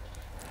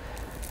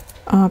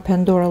a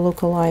Pandora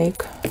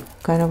look-alike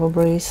kind of a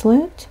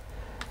bracelet.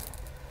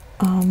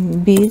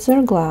 Beads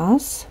are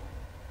glass.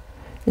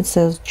 It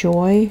says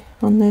joy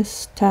on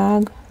this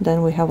tag.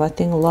 Then we have, I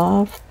think,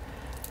 love.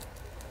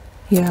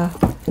 Yeah,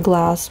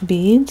 glass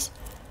beads.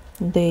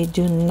 They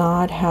do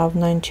not have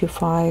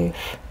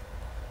 925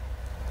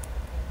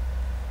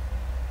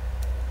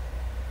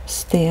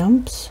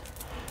 stamps.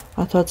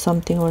 I thought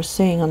something was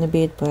saying on the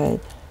bead, but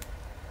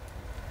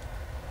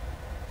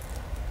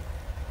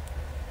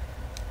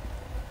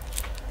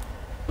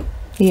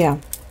yeah,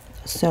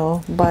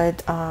 so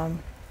but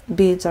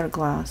beads are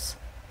glass.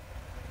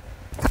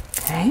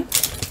 Okay,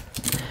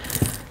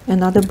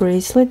 another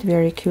bracelet,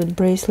 very cute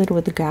bracelet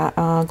with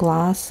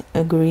glass,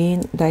 a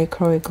green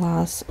dichroic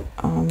glass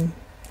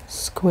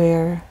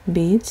square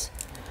beads,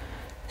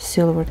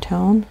 silver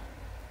tone.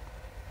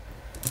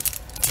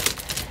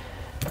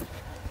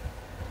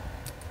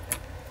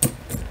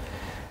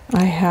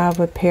 I have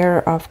a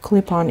pair of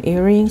clip-on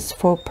earrings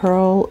for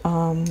pearl,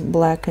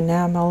 black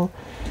enamel,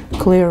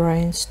 clear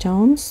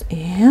rhinestones,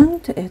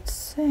 and it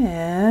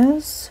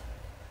says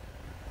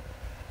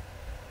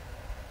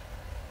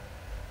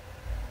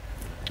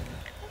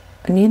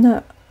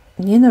Nina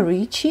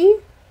Ricci.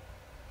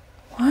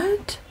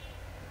 What?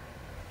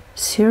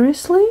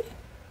 Seriously?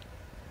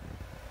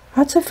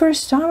 That's the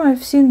first time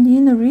I've seen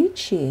Nina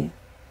Ricci.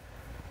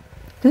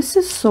 This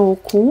is so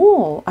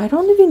cool. I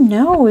don't even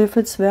know if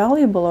it's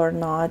valuable or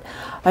not.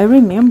 I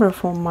remember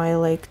from my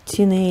like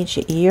teenage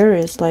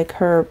years, like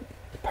her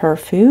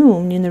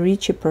perfume, Nina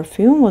Ricci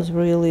perfume was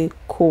really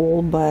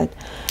cool. But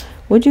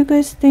what do you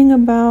guys think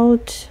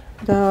about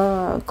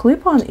the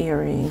clip-on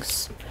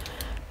earrings?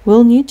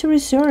 We'll need to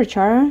research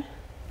our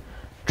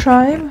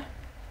tribe.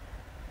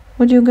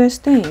 What do you guys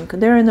think?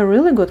 They're in a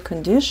really good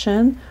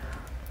condition.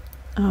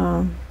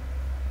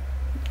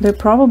 They're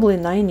probably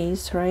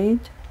 90s,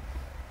 right?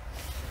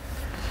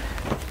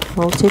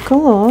 We'll take a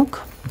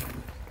look.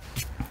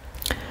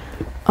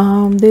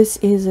 This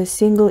is a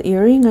single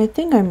earring. I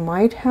think I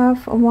might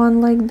have one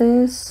like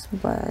this,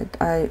 but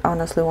I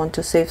honestly want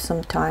to save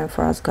some time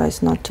for us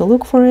guys not to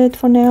look for it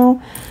for now.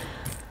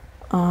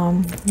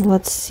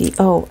 Let's see.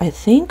 Oh, I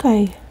think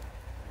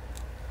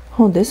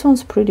oh, this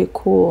one's pretty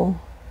cool.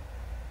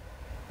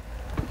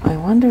 I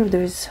wonder if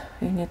there's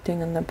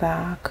anything in the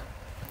back.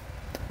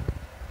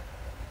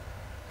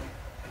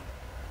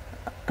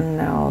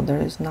 No,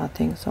 there is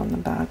nothing on the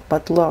back.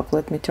 But look,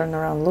 let me turn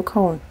around. Look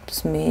how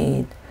it's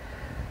made.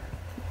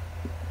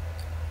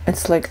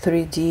 It's like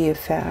 3D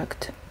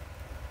effect.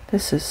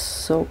 This is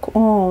so cool.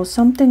 Oh,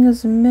 something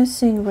is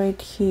missing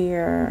right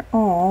here.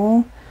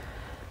 Oh,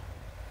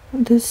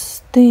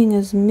 this thing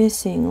is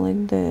missing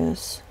like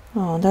this.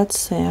 Oh, that's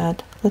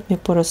sad. Let me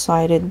put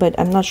aside it, but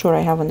I'm not sure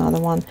I have another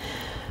one.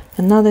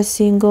 Another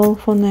single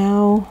for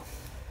now.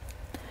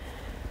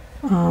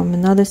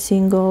 Another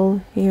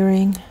single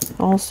earring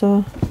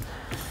also.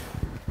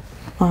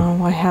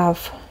 I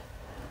have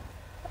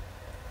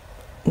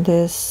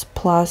this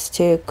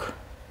plastic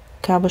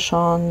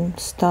cabochon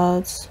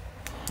studs.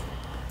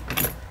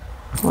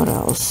 What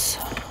else?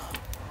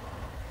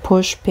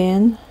 Push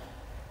pin.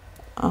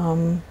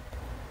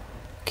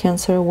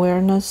 Cancer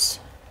awareness.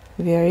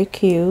 Very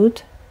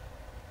cute.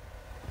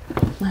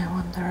 I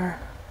wonder,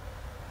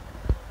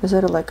 is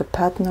it like a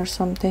pattern or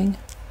something?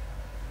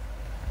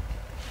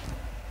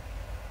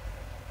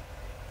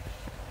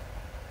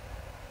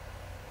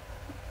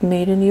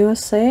 Made in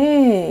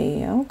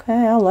USA.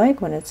 Okay, I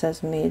like when it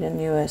says made in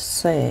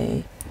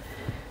USA.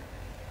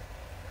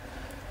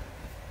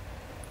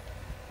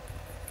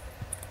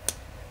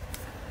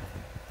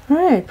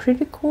 Alright,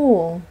 pretty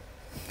cool.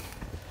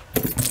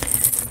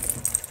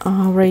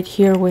 Right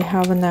here we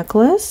have a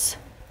necklace.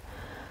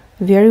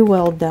 Very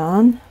well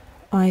done.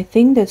 I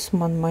think this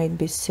one might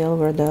be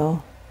silver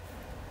though.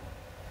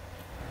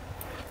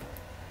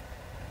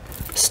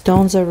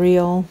 Stones are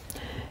real.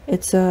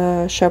 It's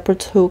a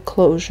shepherd's hook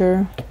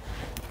closure.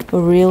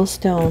 Real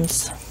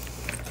stones.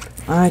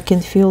 I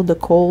can feel the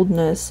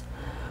coldness.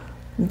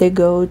 They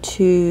go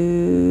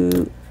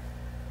to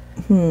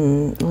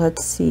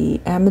let's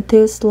see,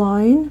 amethyst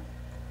line.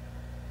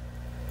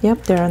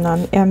 Yep, they're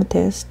an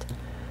amethyst.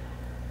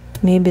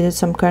 Maybe there's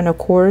some kind of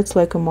quartz,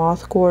 like a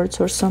moth quartz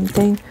or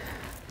something.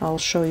 I'll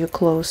show you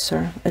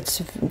closer.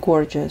 It's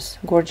gorgeous,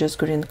 gorgeous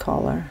green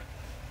color.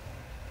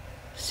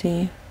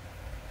 See?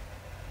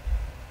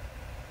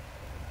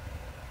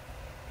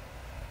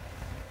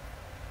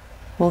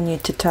 We'll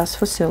need to test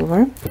for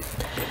silver.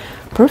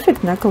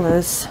 Perfect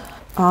necklace.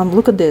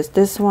 Look at this.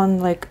 This one,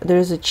 like,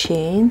 there's a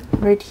chain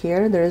right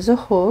here. There's a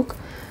hook,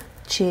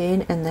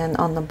 chain, and then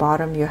on the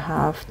bottom you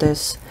have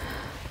this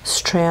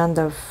strand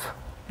of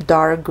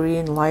dark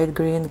green, light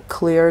green,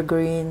 clear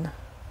green,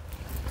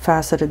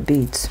 faceted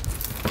beads.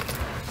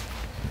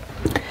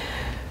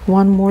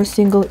 One more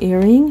single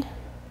earring,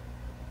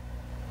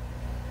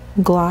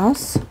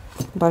 glass,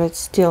 but it's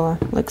still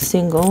like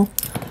single.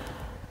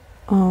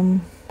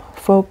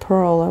 Faux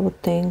pearl, I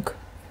would think.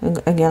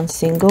 Again,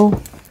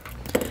 single.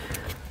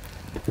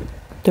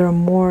 There are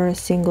more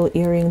single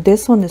earring.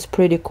 This one is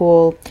pretty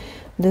cool.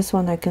 This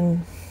one I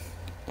can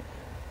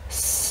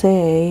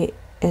say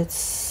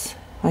it's,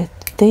 I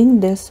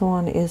think this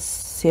one is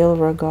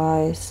silver,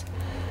 guys,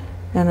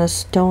 and a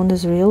stone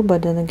is real,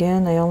 but then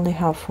again I only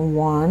have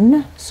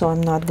one, so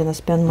I'm not gonna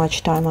spend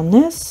much time on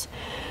this.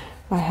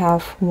 I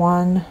have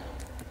one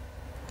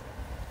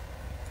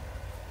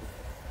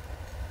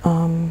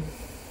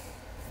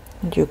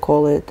what do you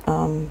call it,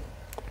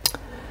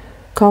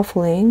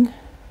 cuffling.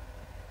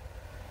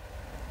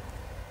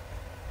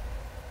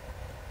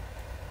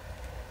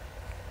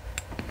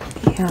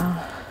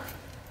 Yeah,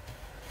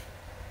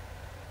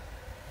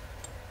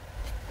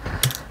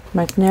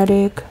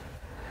 magnetic.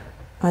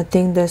 I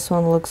think this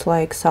one looks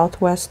like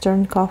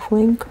southwestern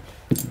cufflink.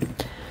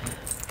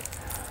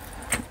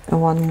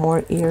 And one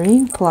more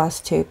earring,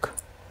 plastic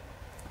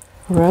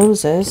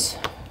roses.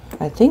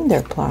 I think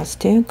they're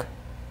plastic.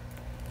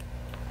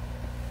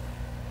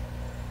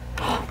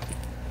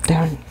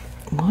 They're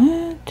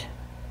what?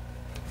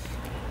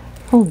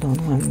 Hold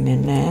on 1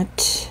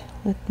 minute.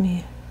 Let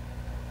me.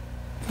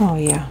 Oh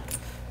yeah.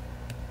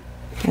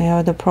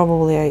 Yeah,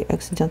 probably I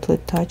accidentally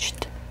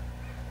touched.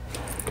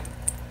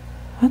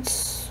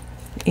 That's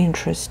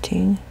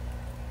interesting.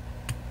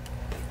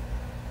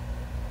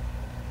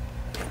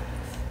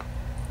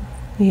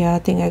 Yeah, I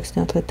think I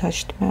accidentally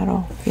touched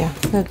metal. Yeah,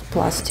 that's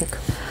plastic.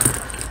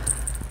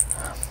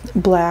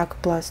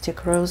 Black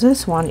plastic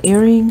roses, one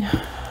earring.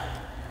 A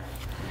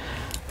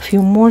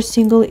few more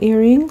single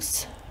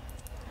earrings.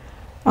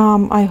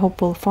 I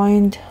hope we'll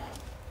find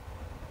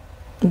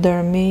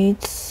their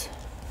mates.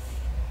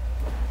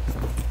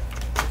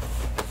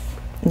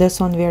 This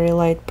one very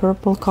light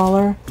purple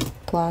color,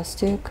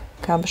 plastic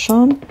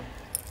cabochon.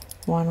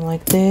 One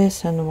like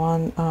this and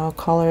one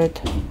colored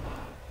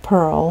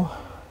pearl.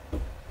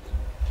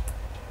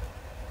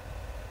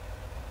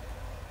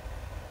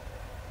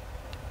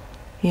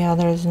 Yeah,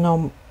 there's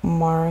no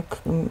mark.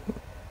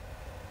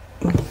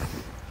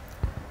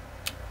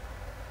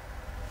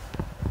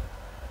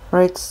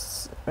 Right,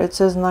 it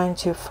says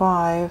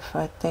 95,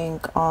 I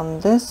think, on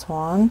this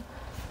one,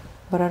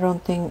 but I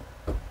don't think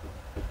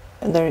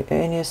there are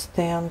any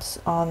stamps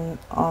on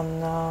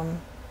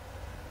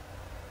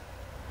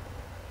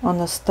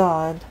the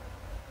stud.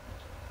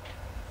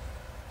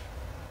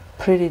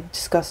 Pretty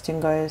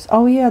disgusting, guys.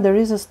 Oh yeah, there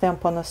is a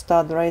stamp on the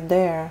stud right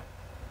there,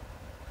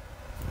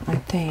 I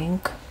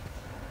think.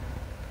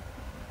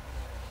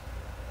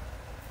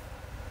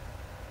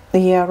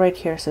 Yeah, right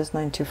here says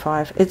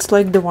 95. It's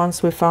like the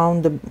ones we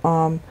found, the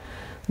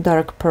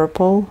dark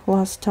purple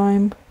last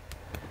time.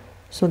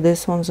 So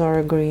these ones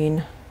are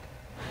green,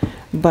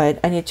 but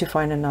I need to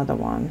find another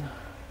one.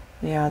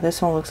 Yeah,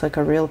 this one looks like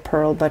a real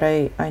pearl, but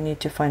I need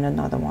to find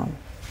another one.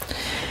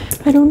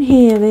 I don't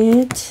have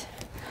it.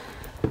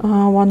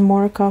 One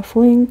more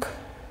cufflink.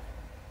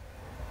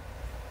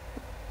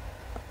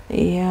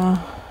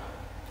 Yeah,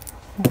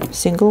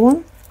 single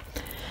one.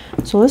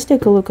 So let's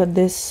take a look at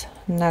this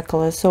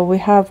necklace. So we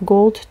have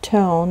gold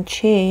tone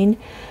chain,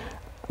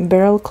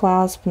 barrel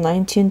clasp,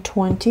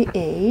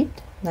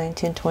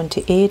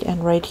 1928,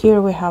 and right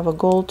here we have a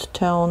gold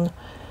tone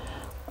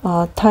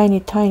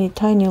tiny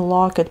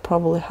locket,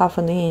 probably half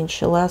an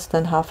inch, less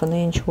than half an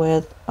inch,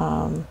 with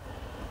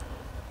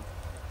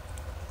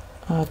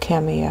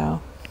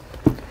cameo.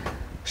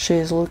 She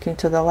is looking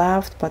to the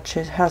left, but she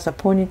has a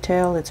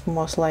ponytail. It's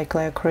most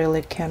likely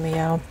acrylic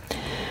cameo.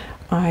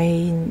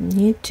 I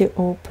need to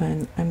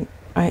open.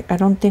 I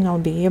don't think I'll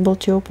be able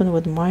to open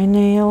with my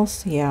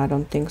nails. Yeah, I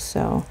don't think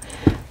so.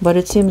 But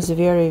it seems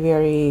very,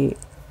 very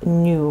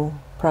new,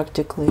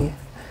 practically.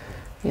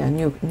 Yeah,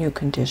 new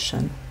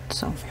condition.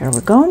 So here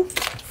we go.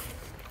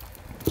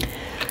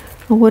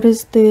 What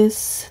is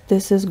this?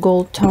 This is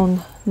gold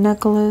tone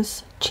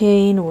necklace,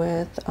 chain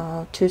with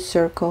 2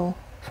 circle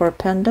for a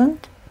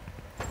pendant.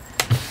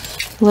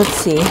 Let's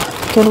see.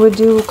 Can we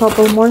do a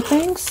couple more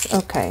things?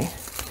 Okay.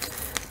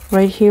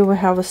 Right here we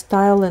have a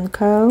Style &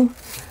 Co.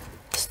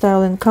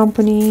 Style &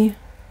 Company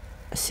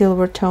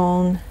silver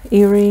tone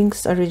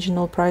earrings,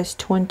 original price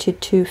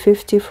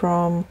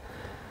 $22.50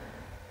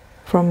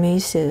 from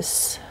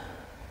Macy's.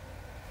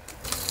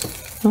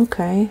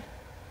 Okay.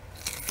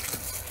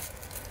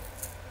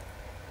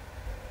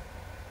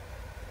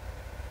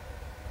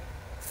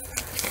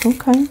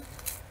 Okay.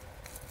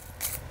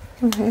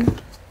 Okay.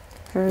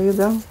 Here you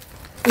go.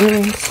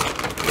 Earrings.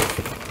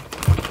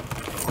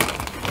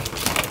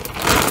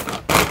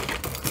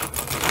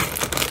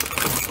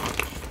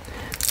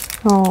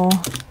 Oh,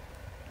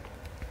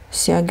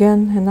 see,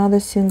 again, another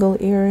single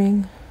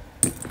earring.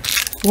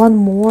 One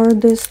more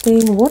this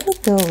thing. What are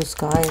those,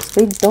 guys?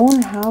 They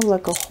don't have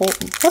like a whole,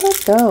 what are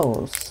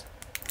those?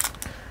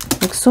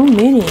 Like so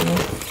many.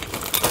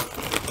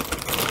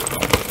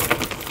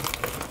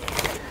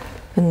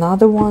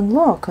 Another one,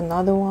 look,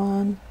 another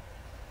one.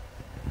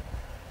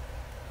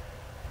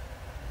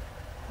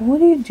 What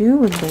do you do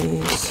with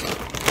these?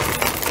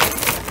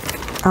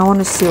 I want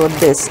to see what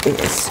this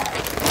is.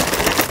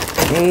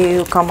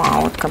 Ew, come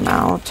out, come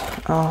out.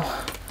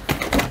 Oh.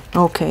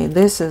 Okay,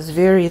 this is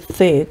very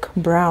thick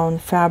brown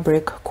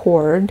fabric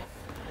cord.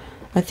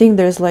 I think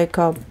there's like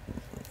a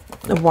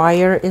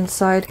wire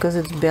inside because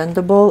it's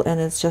bendable,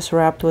 and it's just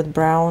wrapped with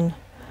brown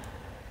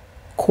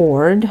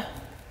cord.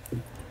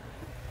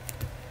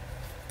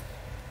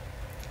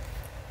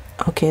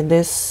 Okay,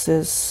 this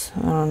is,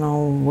 I don't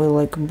know, we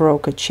like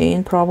broke a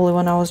chain probably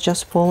when I was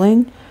just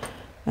pulling.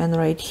 And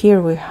right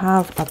here we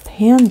have a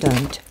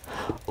pendant.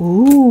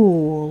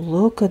 Ooh,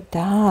 look at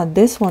that.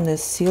 This one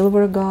is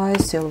silver,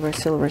 guys. Silver,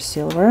 silver,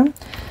 silver.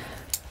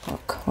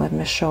 Look, let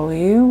me show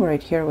you.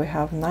 Right here we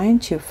have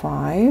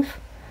 925.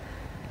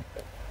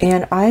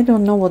 And I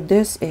don't know what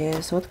this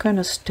is. What kind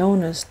of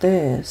stone is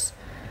this?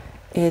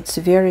 It's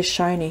very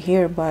shiny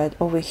here, but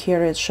over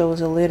here it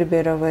shows a little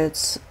bit of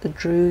its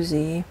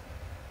druzy.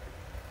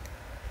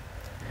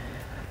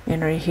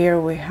 And right here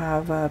we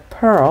have a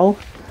pearl.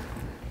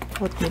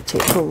 Let me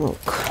take a look.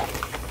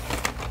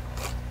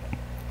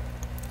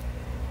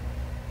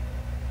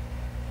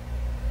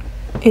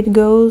 It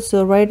goes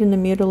right in the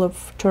middle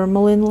of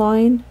tourmaline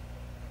line.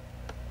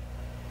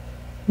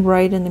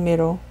 Right in the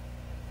middle.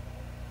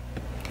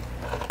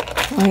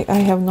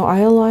 I have no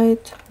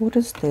highlight. What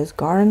is this?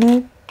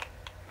 Garnet?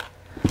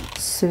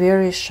 It's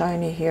very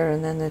shiny here,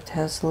 and then it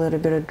has a little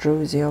bit of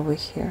druzy over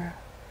here.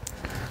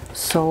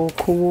 So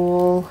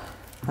cool.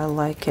 I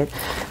like it.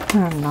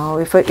 I don't know,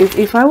 if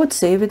I would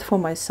save it for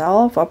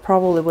myself, I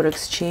probably would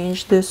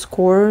exchange this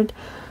cord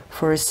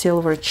for a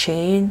silver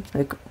chain,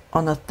 like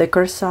on a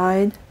thicker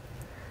side,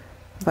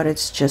 but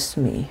it's just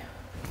me.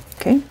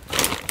 Okay.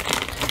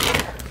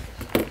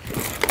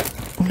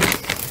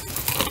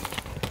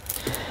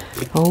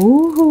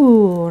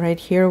 Oh, right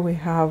here we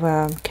have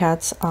a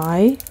cat's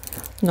eye,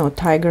 no,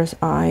 tiger's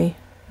eye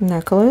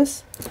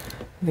necklace.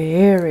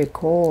 Very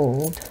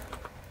cool.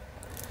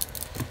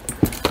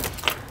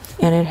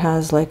 And it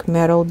has like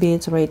metal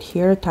beads right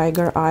here,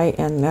 tiger eye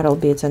and metal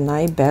beads, and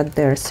I bet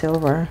they're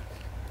silver.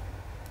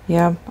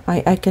 Yeah,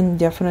 I can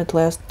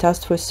definitely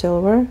test for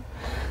silver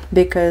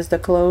because the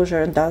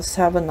closure does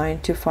have a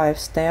 925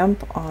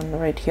 stamp on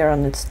right here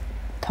on its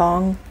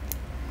tongue.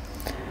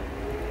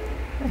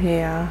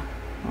 Yeah,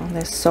 on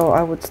this, so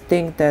I would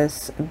think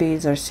these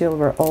beads are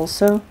silver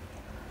also.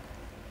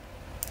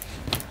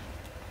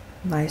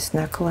 Nice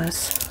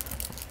necklace.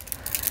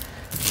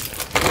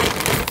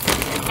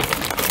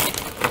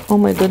 Oh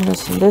my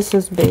goodness, this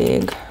is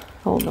big.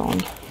 Hold on.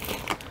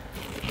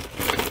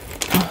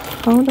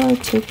 How do I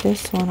take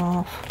this one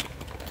off?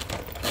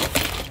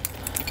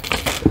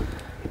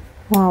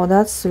 Wow,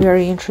 that's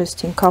very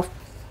interesting. Cuff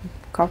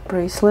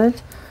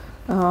bracelet,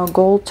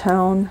 gold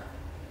tone.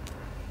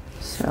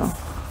 So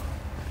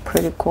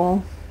pretty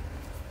cool.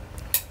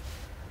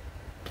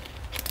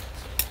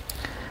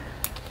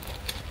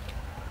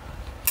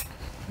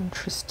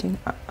 Interesting.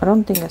 I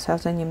don't think this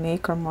has any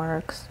maker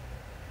marks.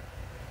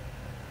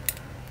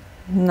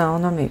 No,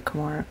 no maker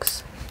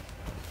marks.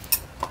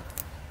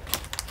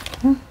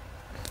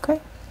 Okay.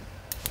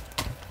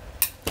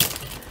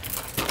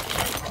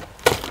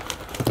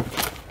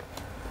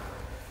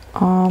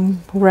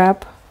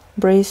 Wrap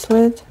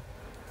bracelet,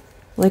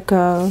 like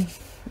a,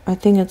 I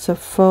think it's a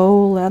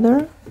faux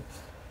leather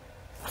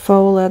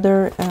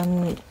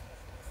and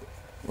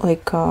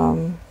like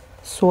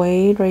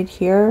suede right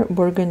here,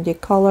 burgundy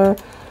color,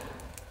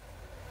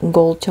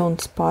 gold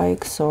toned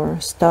spikes or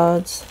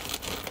studs.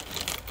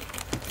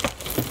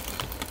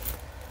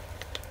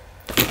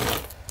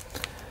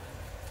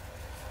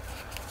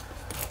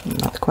 I'm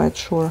not quite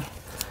sure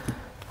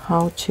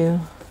how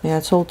to, yeah,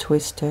 it's all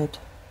twisted.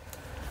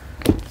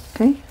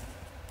 Okay.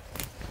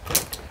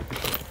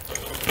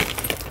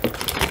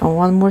 And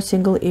one more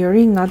single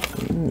earring,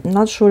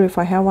 not sure if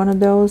I have one of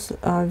those,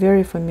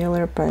 very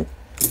familiar, but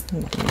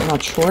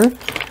not sure.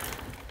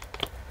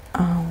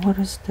 What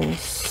is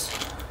this?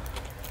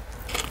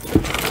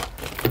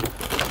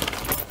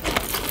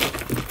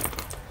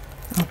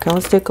 Okay,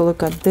 let's take a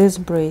look at this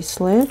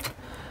bracelet.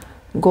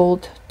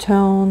 Gold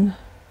tone,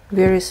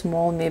 very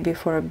small, maybe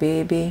for a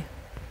baby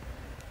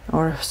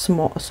or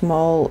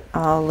small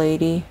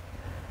lady.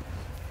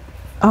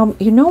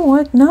 You know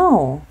what?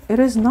 No, it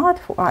is not.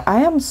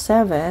 I am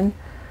 7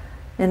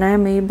 and I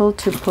am able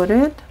to put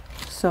it.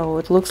 So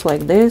it looks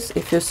like this.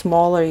 If you're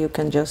smaller, you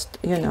can just,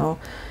 you know,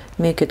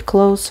 make it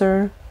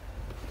closer.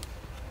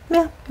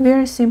 Yeah,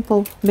 very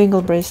simple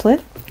bangle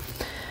bracelet.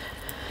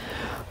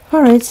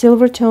 All right,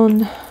 silver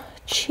tone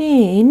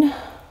chain.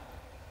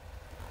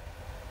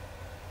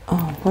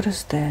 Oh, what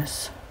is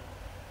this?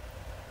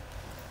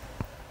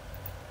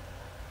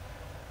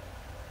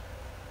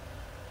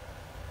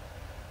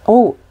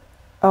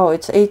 Oh,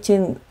 it's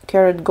 18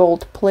 karat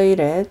gold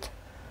plated.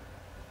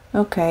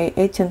 Okay,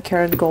 18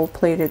 karat gold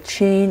plated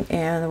chain,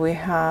 and we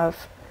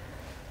have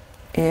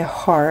a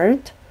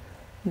heart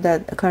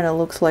that kind of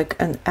looks like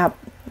an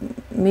apple,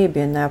 maybe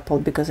an apple,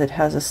 because it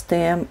has a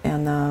stem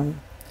and a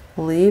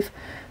leaf.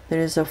 There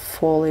is a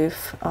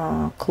 4-leaf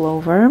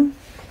clover.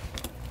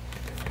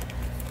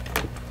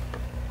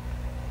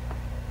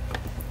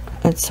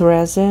 It's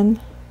resin.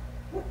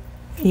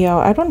 Yeah,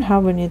 I don't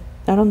have any,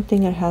 I don't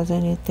think it has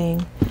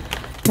anything.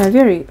 Yeah,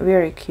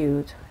 very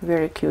cute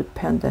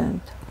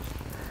pendant.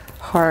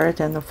 Heart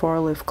and a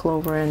 4-leaf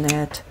clover in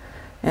it,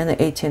 and the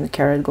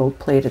 18-karat gold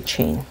plated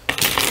chain.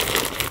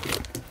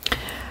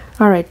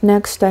 All right,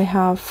 next I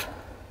have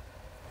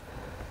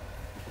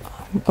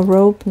a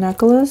rope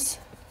necklace,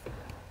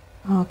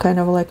 kind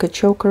of like a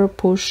choker,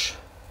 push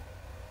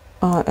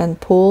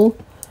and pull.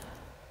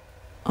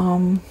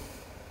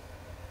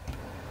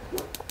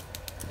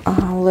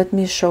 Let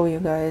me show you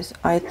guys.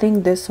 I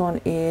think this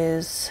one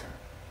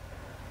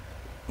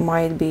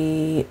might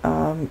be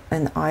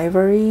an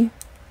ivory,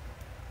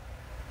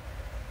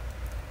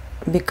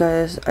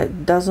 because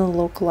it doesn't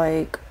look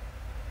like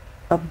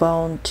a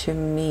bone to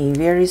me.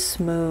 Very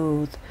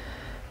smooth,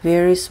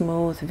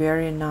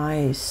 very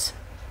nice.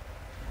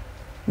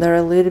 There are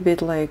a little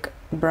bit like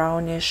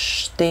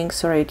brownish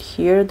things right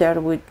here that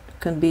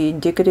can be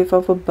indicative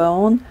of a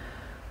bone,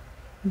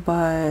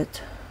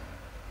 but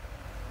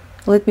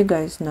let me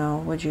guys know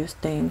what you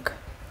think.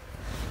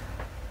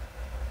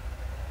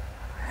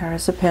 Here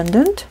is a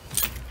pendant.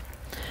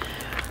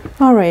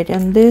 All right,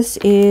 and this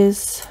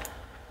is,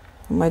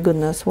 oh my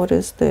goodness, what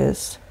is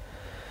this?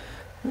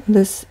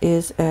 This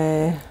is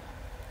a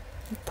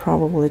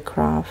probably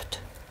craft.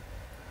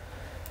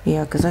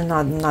 Yeah, because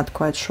I'm not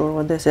quite sure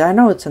what this is. I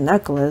know it's a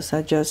necklace.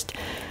 I just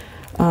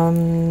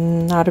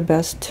not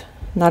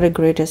the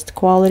greatest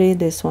quality.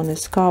 This one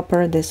is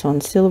copper. This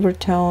one's silver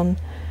tone.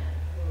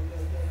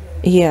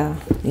 Yeah.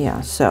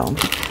 So,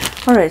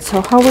 all right.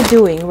 So how we're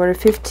doing? We're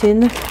 50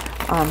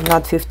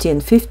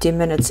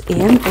 minutes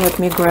in. Let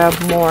me grab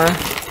more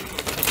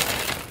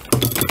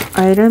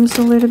items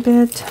a little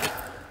bit,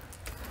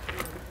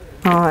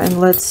 and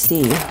let's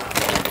see.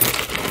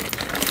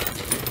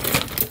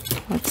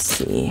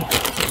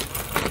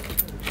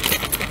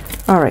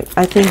 All right,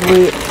 I think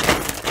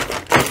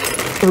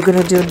we're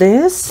gonna do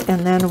this,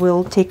 and then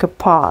we'll take a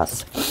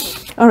pause.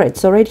 All right,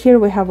 so right here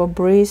we have a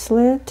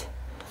bracelet,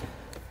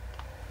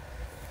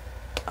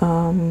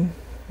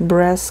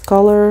 brass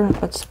color.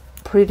 It's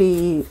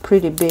pretty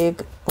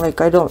big. Like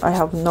I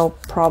have no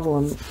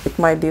problem. It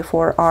might be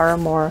for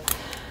arm, or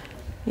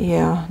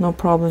yeah, no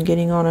problem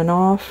getting on and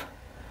off.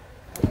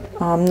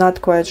 I'm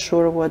not quite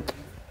sure what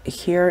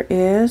here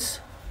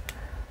is.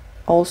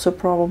 Also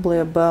probably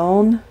a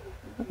bone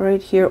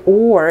right here,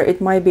 or it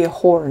might be a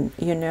horn,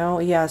 you know.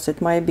 Yes,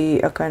 it might be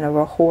a kind of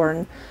a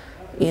horn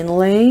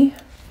inlay.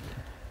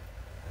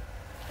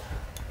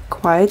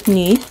 Quite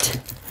neat.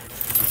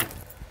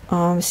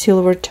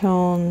 Silver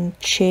tone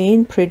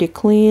chain, pretty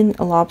clean.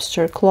 A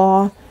lobster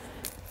claw.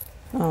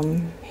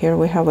 Here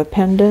we have a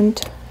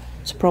pendant.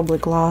 It's probably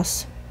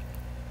glass.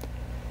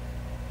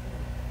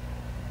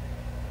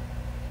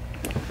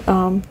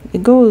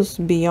 It goes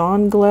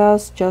beyond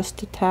glass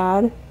just a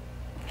tad.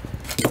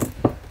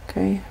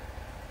 Okay.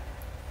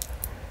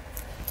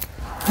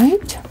 All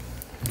right.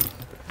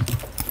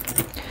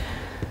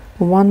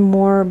 One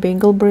more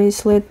bangle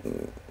bracelet.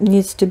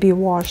 Needs to be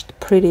washed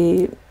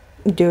pretty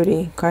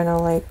dirty, kind of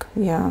like,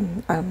 yeah,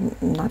 I'm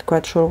not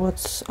quite sure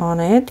what's on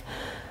it.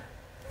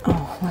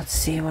 Oh, let's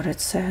see what it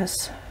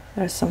says.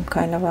 There's some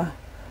kind of a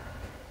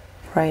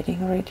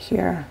writing right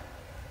here.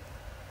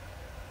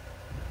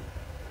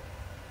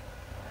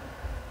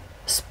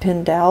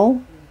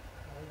 Spindel,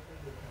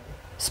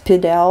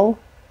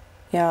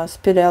 yeah,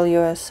 Spindel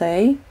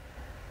USA.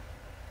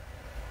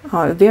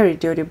 Very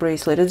dirty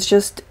bracelet. It's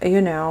just,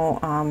 you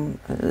know,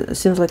 it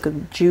seems like a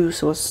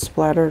juice was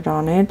splattered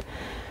on it.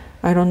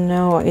 I don't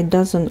know, it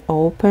doesn't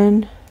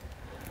open.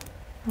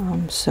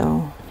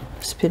 So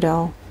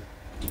Spindel,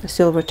 a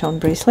silver tone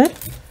bracelet.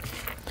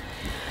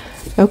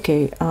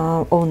 Okay.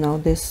 Oh no,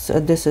 this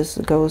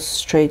goes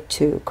straight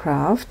to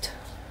craft.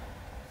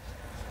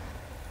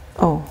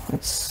 Oh,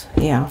 it's,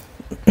 yeah.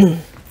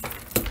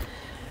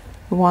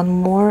 One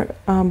more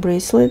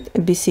bracelet,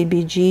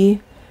 BCBG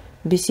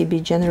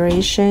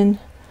generation,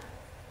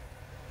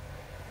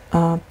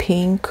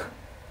 pink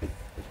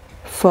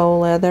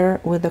faux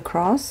leather with a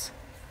cross.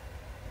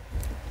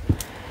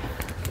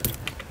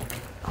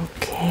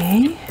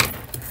 Okay,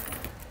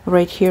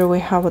 right here we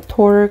have a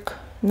torque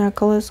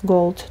necklace,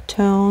 gold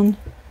tone.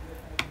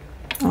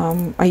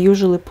 I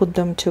usually put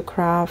them to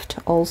craft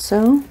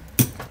also.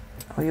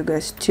 Oh, you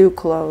guys too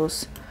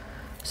close,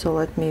 so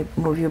let me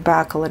move you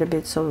back a little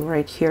bit. So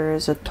right here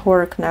is a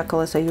torque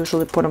necklace. I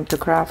usually put them to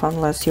craft.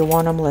 Unless you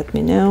want them, let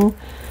me know.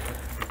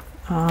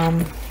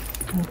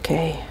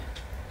 Okay,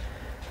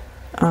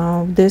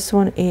 this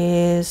one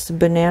is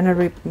Banana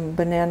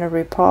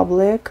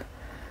Republic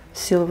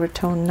silver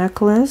tone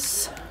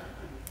necklace.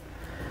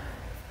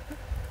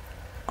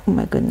 Oh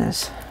my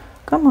goodness,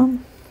 come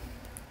on.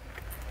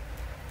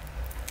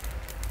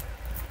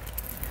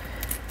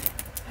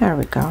 There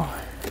we go.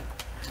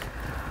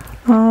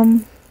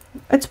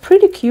 It's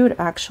pretty cute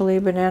actually.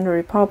 Banana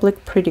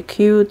Republic, pretty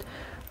cute.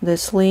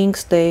 These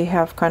links, they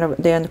have kind of,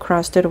 they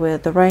encrusted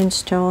with the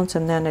rhinestones,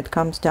 and then it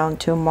comes down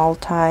to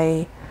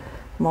multi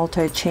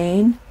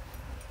chain,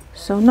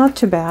 so not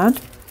too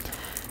bad.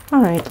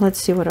 All right, let's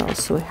see what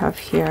else we have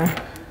here.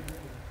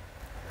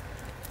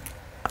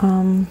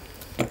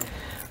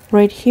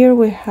 Right here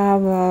we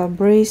have a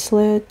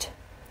bracelet.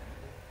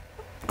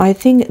 I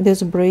think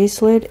this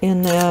bracelet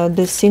and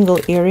the single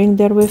earring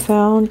that we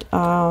found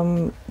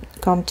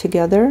come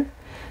together.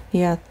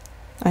 Yeah,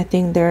 I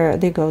think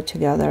they go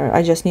together.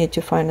 I just need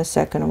to find a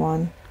second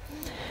one.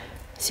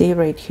 See,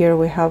 right here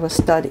we have a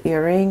stud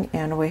earring,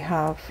 and we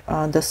have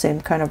the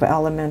same kind of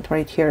element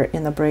right here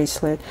in the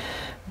bracelet,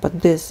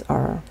 but these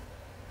are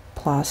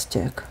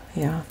plastic.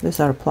 Yeah, these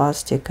are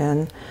plastic.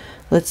 And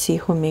let's see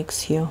who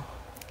makes you.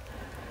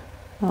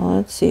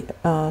 Let's see,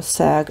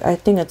 SAG. I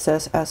think it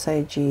says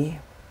SIG.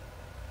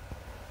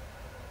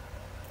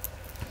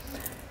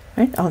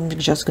 Right, I'm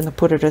just gonna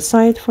put it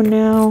aside for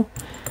now.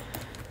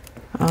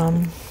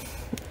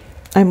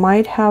 I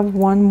might have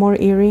one more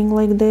earring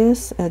like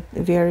this,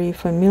 very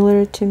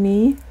familiar to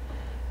me.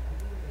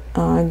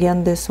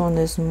 Again, this one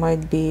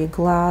might be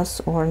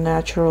glass or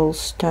natural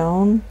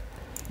stone.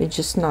 It's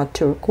just not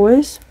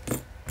turquoise.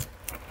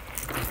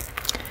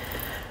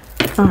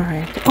 All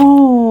right.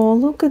 Oh,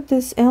 look at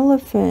this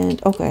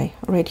elephant. Okay,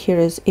 right here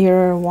is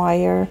ear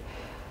wire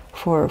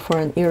for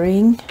an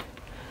earring.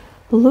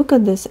 Look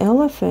at this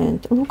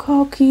elephant. Look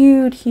how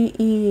cute he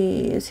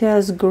is. He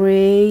has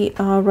gray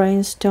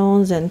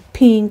rhinestones and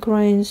pink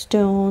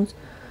rhinestones.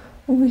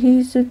 Oh,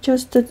 he's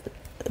just a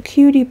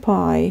cutie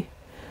pie.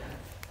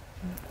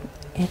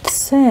 It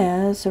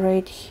says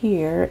right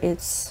here, it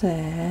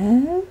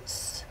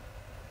says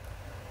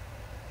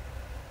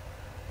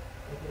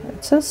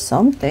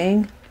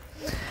something.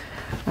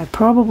 I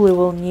probably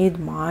will need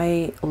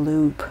my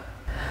loop.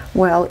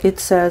 Well, it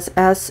says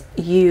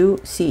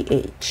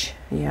SUCH.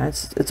 Yeah,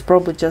 it's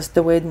probably just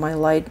the way my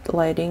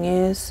lighting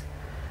is.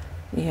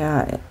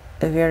 Yeah,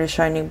 very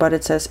shining, but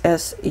it says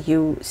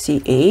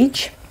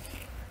SUCH.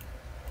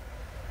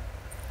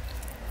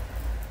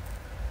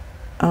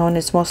 Oh, and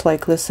it's most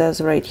likely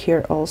says right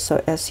here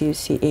also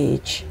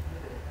SUCH.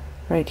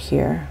 Right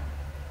here.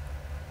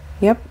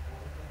 Yep,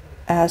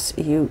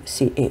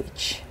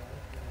 SUCH.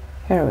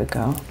 Here we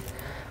go.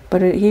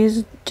 But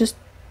he's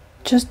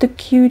just a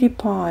cutie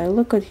pie.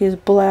 Look at his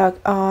black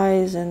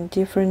eyes and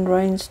different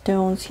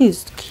rhinestones.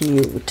 He's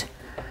cute.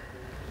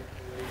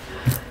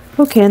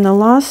 Okay, and the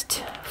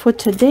last for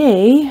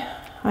today,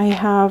 I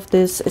have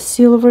this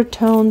silver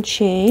tone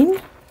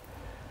chain.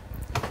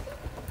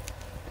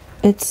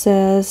 It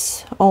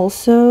says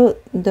also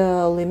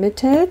the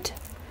limited.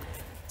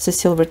 It's a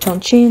silver tone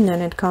chain,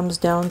 and it comes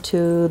down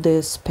to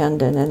this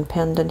pendant, and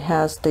pendant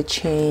has the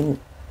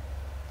chain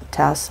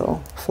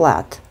tassel,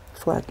 flat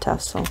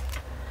tassel.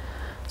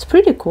 It's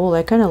pretty cool.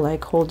 I kind of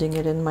like holding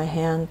it in my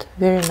hand.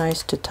 Very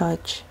nice to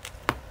touch.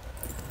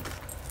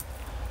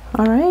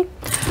 All right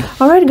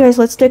guys,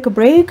 let's take a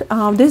break.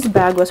 This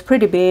bag was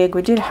pretty big.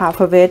 We did half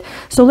of it,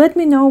 so let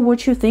me know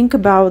what you think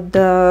about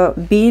the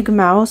big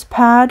mouse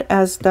pad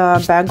as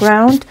the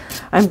background.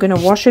 I'm gonna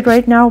wash it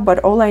right now, but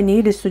all I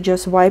need is to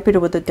just wipe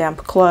it with the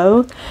damp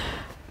cloth,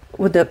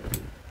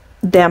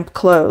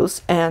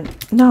 and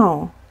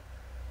no,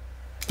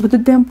 with the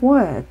damp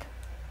what?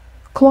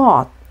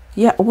 Cloth.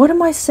 Yeah, what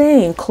am I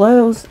saying?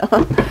 Clothes.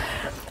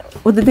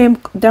 With the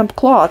damp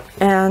cloth,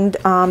 and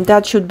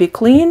that should be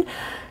clean.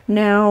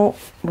 Now,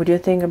 what do you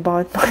think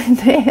about my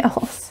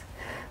nails?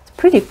 It's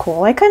pretty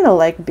cool. I kind of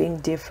like being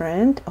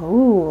different.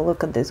 Oh,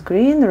 look at this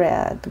green,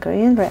 red.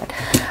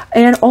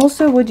 And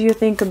also, what do you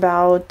think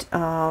about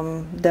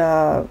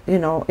the,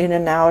 in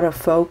and out of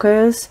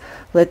focus?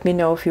 Let me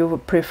know if you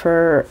would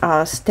prefer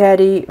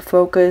steady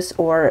focus,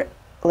 or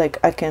like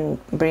I can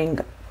bring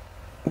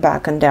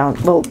back and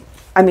down. Well,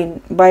 I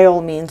mean, by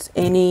all means,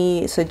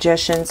 any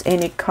suggestions,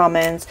 any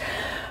comments,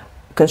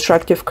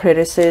 constructive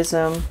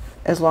criticism,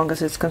 as long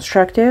as it's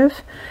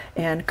constructive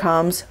and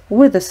comes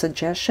with a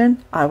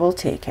suggestion, I will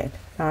take it.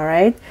 All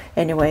right.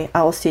 Anyway,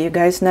 I'll see you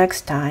guys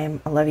next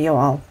time. I love you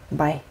all.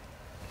 Bye.